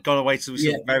 gone away to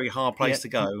a very hard place to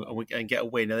go and get a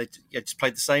win. And they just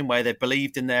played the same way. They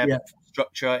believed in their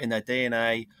structure, in their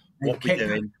DNA, what we're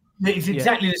doing. It's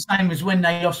exactly the same as when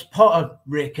they lost Potter,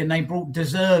 Rick, and they brought De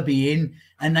Zerbi in,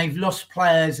 and they've lost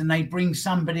players and they bring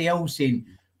somebody else in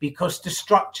because the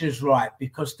structure's right,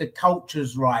 because the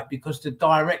culture's right, because the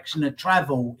direction of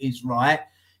travel is right.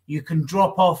 You can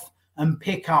drop off and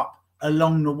pick up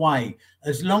along the way.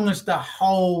 As long as the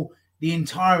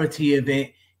entirety of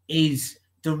it is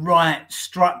the right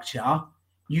structure,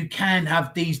 you can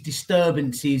have these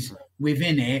disturbances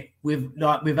within it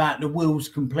without the wheels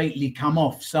completely come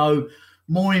off. So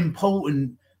more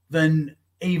important than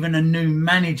even a new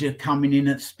manager coming in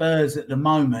at Spurs at the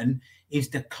moment is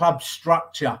the club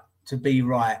structure to be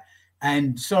right.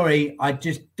 And sorry, I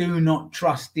just do not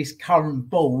trust this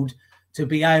current board to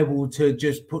be able to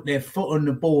just put their foot on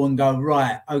the ball and go,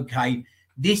 right, okay,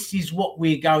 this is what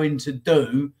we're going to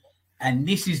do, and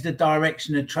this is the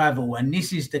direction of travel, and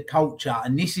this is the culture,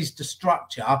 and this is the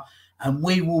structure, and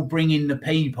we will bring in the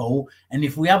people. And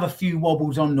if we have a few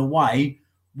wobbles on the way,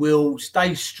 we'll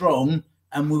stay strong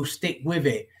and we'll stick with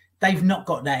it. They've not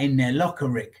got that in their locker,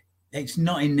 Rick. It's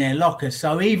not in their locker.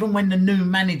 So even when the new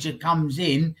manager comes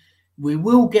in, we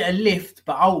will get a lift,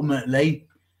 but ultimately,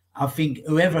 I think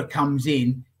whoever comes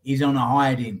in is on a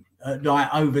hiding.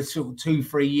 like over sort of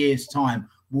 2-3 years' time,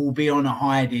 will be on a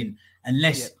hiding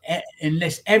unless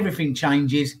everything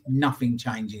changes, nothing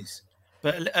changes.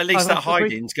 But at least that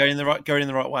hiding's going in the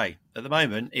right way. At the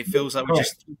moment, it feels like we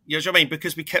just, you know what I mean?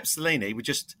 Because we kept Stellini,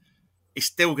 it's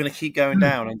still going to keep going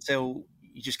down until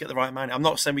you just get the right man. I'm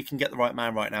not saying we can get the right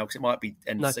man right now because it might be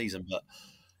end of the season, but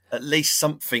at least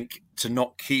something to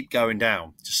not keep going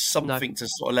down, just something to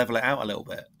sort of level it out a little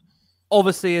bit.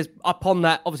 Obviously, as upon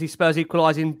that, Spurs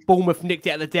equalising, Bournemouth nicked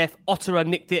it at the death, Ottawa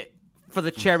nicked it for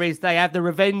the Cherries. They have the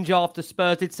revenge after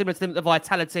Spurs did similar to them at the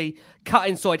Vitality, cut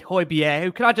inside Højbjerg,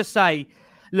 who, can I just say,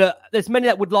 look, there's many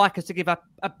that would like us to give a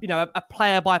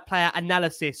player-by-player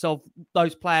analysis of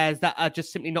those players that are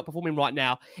just simply not performing right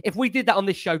now. If we did that on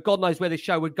this show, God knows where this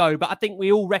show would go. But I think we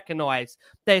all recognise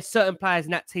there's certain players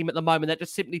in that team at the moment that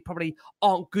just simply probably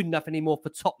aren't good enough anymore for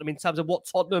Tottenham in terms of what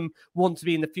Tottenham want to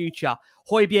be in the future.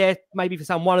 Højbjerg, maybe for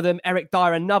some one of them. Eric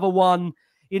Dyer, another one.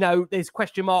 You know, there's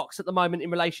question marks at the moment in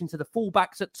relation to the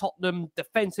fullbacks at Tottenham,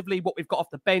 defensively, what we've got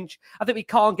off the bench. I think we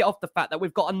can't get off the fact that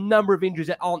we've got a number of injuries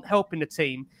that aren't helping the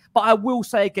team. But I will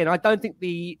say again, I don't think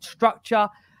the structure,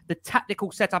 the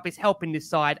tactical setup is helping this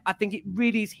side. I think it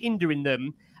really is hindering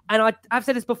them. And I've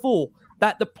said this before,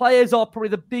 that the players are probably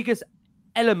the biggest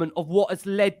element of what has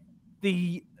led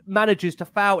the managers to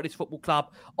fail at this football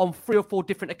club on 3 or 4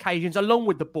 different occasions, along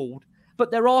with the board.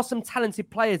 But there are some talented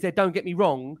players there, don't get me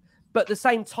wrong. But at the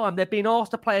same time, they're being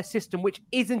asked to play a system which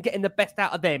isn't getting the best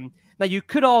out of them. Now, you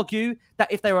could argue that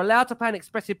if they were allowed to play an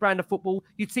expressive brand of football,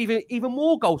 you'd see even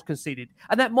more goals conceded.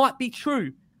 And that might be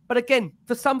true. But again,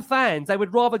 for some fans, they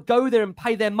would rather go there and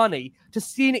pay their money to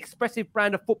see an expressive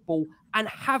brand of football and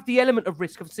have the element of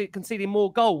risk of conceding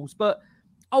more goals. But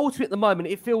ultimately, at the moment,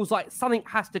 it feels like something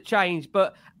has to change.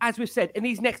 But as we've said, in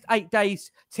these next 8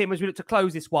 days, Tim, as we look to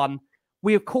close this one,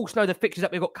 we, of course, know the fixtures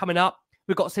that we've got coming up.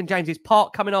 We've got St James's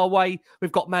Park coming our way.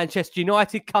 We've got Manchester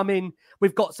United coming.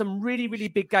 We've got some really, really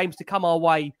big games to come our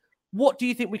way. What do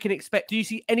you think we can expect? Do you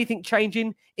see anything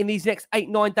changing in these next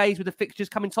 8-9 days with the fixtures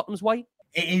coming Tottenham's way?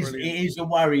 It is a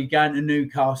worry going to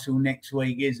Newcastle next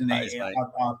week, isn't it?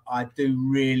 I do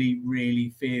really, really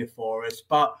fear for us.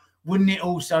 But wouldn't it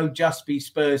also just be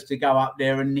Spurs to go up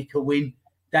there and nick a win?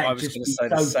 I was going to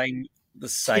say the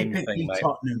same thing, mate.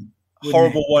 Tottenham,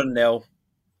 horrible 1-0.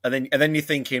 And then you're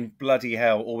thinking, bloody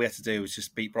hell, all we had to do was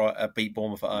just beat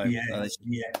Bournemouth at home.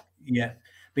 Yeah.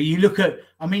 But you look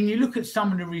at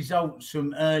some of the results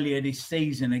from earlier this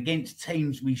season against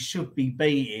teams we should be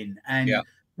beating. And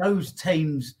those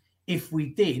teams, if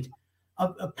we did, I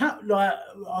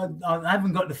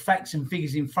haven't got the facts and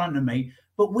figures in front of me,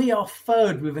 but we are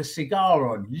third with a cigar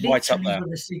on. Literally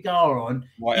with a cigar on.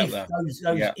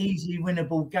 Those easily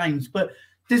winnable games. But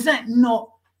does that not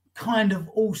kind of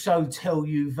also tell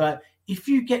you that if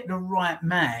you get the right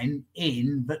man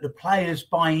in that the players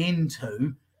buy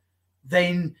into,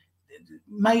 then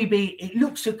maybe it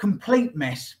looks a complete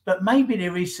mess, but maybe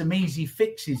there is some easy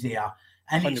fixes here,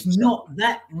 and 100%. It's not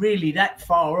that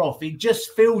far off. It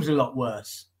just feels a lot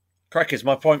worse. Crackers,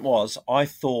 my point was, I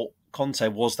thought Conte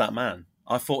was that man.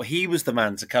 I thought he was the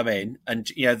man to come in and,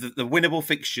 you know, the winnable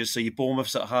fixtures, so your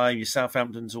Bournemouth's at home, your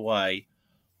Southampton's away,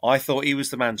 I thought he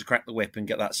was the man to crack the whip and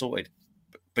get that sorted.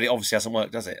 But it obviously hasn't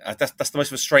worked, does it? That's the most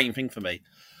frustrating thing for me.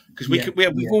 Because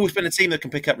we've always been a team that can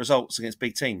pick up results against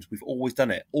big teams. We've always done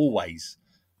it. Always.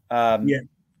 And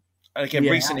again,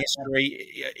 recent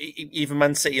history, even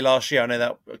Man City last year, I know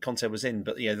that Conte was in,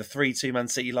 but the 3-2 Man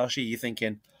City last year, you're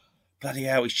thinking, bloody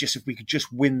hell, it's just if we could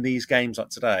just win these games like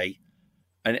today.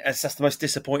 And that's the most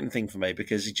disappointing thing for me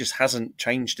because it just hasn't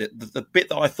changed it. The bit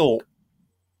that I thought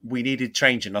we needed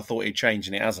changing, I thought it'd change,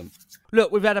 and it hasn't.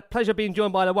 Look, we've had a pleasure being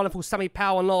joined by the wonderful Sammy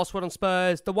Powell on Last Word on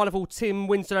Spurs, the wonderful Tim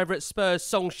Winston over at Spurs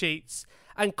Song Sheets,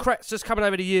 and Kretz, just coming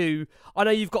over to you. I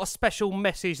know you've got a special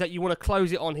message that you want to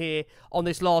close it on here on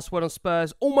this Last Word on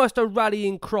Spurs, almost a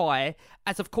rallying cry,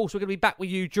 as of course we're going to be back with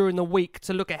you during the week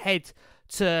to look ahead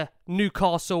to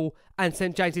Newcastle and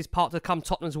St James's Park to come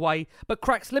Tottenham's way. But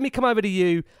Cracks, let me come over to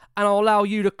you and I'll allow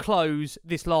you to close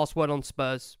this Last Word on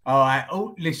Spurs. All right.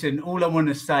 Listen, all I want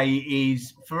to say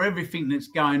is for everything that's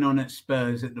going on at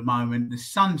Spurs at the moment, the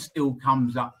sun still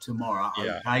comes up tomorrow,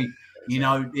 okay? You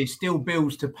know, there's still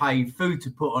bills to pay, food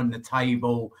to put on the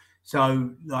table.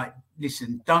 So,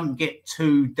 listen, don't get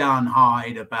too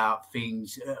downhearted about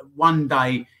things. One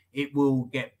day it will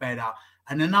get better.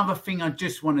 And another thing I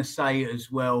just want to say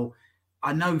as well,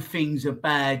 I know things are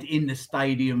bad in the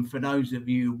stadium for those of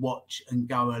you who watch and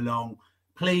go along.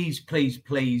 Please, please,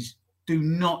 please do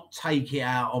not take it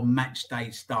out on match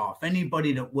day staff.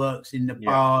 Anybody that works in the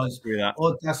bars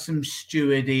or does some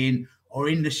stewarding or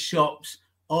in the shops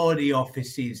or the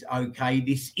offices, okay?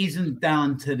 This isn't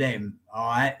down to them, All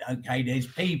right. Okay. There's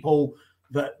people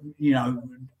that, you know,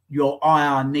 your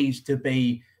IR needs to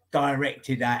be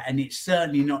directed at, and it's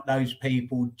certainly not those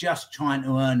people just trying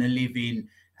to earn a living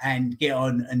and get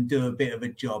on and do a bit of a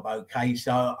job. Okay.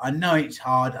 So I know it's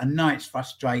hard. I know it's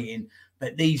frustrating,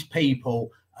 but these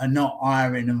people are not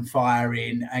hiring and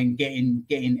firing and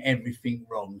getting everything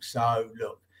wrong. So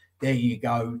look, there you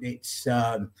go. It's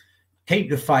keep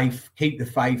the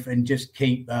faith, and just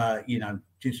keep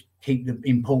just keep the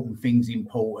important things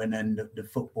important, and the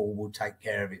football will take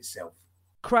care of itself.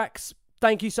 Cracks,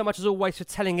 thank you so much as always for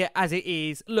telling it as it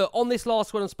is. Look, on this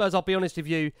last one on Spurs, I'll be honest with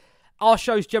you, our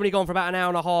show's generally gone for about an hour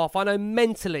and a half. I know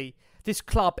mentally this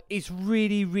club is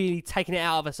really, really taking it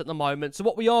out of us at the moment. So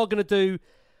what we are going to do,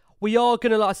 we are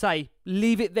going to, like I say,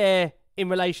 leave it there in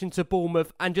relation to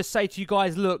Bournemouth and just say to you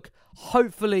guys, look,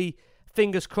 hopefully,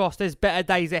 fingers crossed, there's better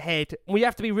days ahead. We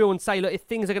have to be real and say, look, if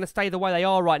things are going to stay the way they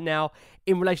are right now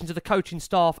in relation to the coaching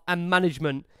staff and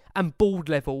management and board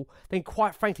level, then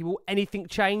quite frankly, will anything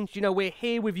change? You know, we're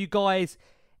here with you guys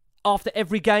after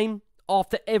every game,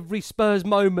 after every Spurs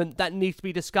moment that needs to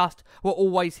be discussed. We're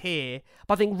always here.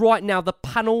 But I think right now, the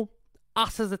panel,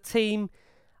 us as a team,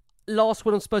 last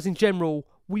one on Spurs in general,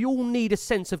 we all need a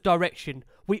sense of direction.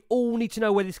 We all need to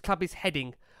know where this club is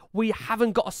heading. We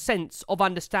haven't got a sense of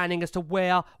understanding as to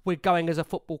where we're going as a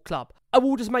football club. I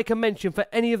will just make a mention for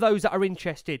any of those that are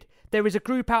interested. There is a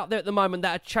group out there at the moment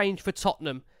that are changed for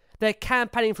Tottenham. They're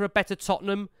campaigning for a better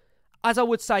Tottenham. As I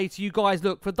would say to you guys,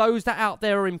 look, for those that out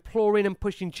there are imploring and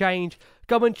pushing change,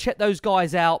 go and check those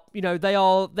guys out. You know, they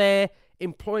are there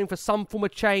imploring for some form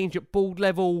of change at board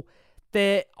level.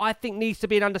 There, I think, needs to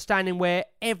be an understanding where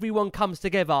everyone comes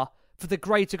together for the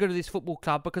greater good of this football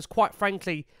club, because quite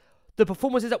frankly, the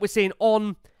performances that we're seeing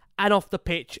on and off the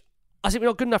pitch, I think we're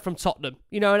not good enough from Tottenham.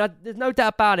 You know, and there's no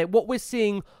doubt about it. What we're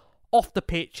seeing off the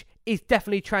pitch is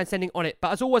definitely transcending on it.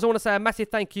 But as always, I want to say a massive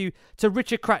thank you to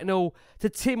Richard Cracknell, to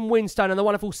Tim Winstone, and the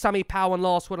wonderful Sammy Powell on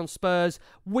Last Word on Spurs.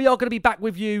 We are going to be back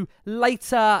with you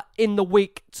later in the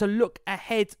week to look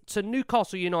ahead to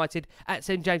Newcastle United at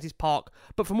St James's Park.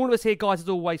 But from all of us here, guys, as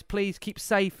always, please keep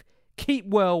safe, keep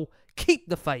well, keep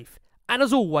the faith. And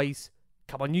as always,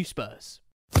 come on, you Spurs.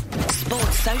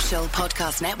 Sports Social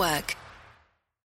Podcast Network.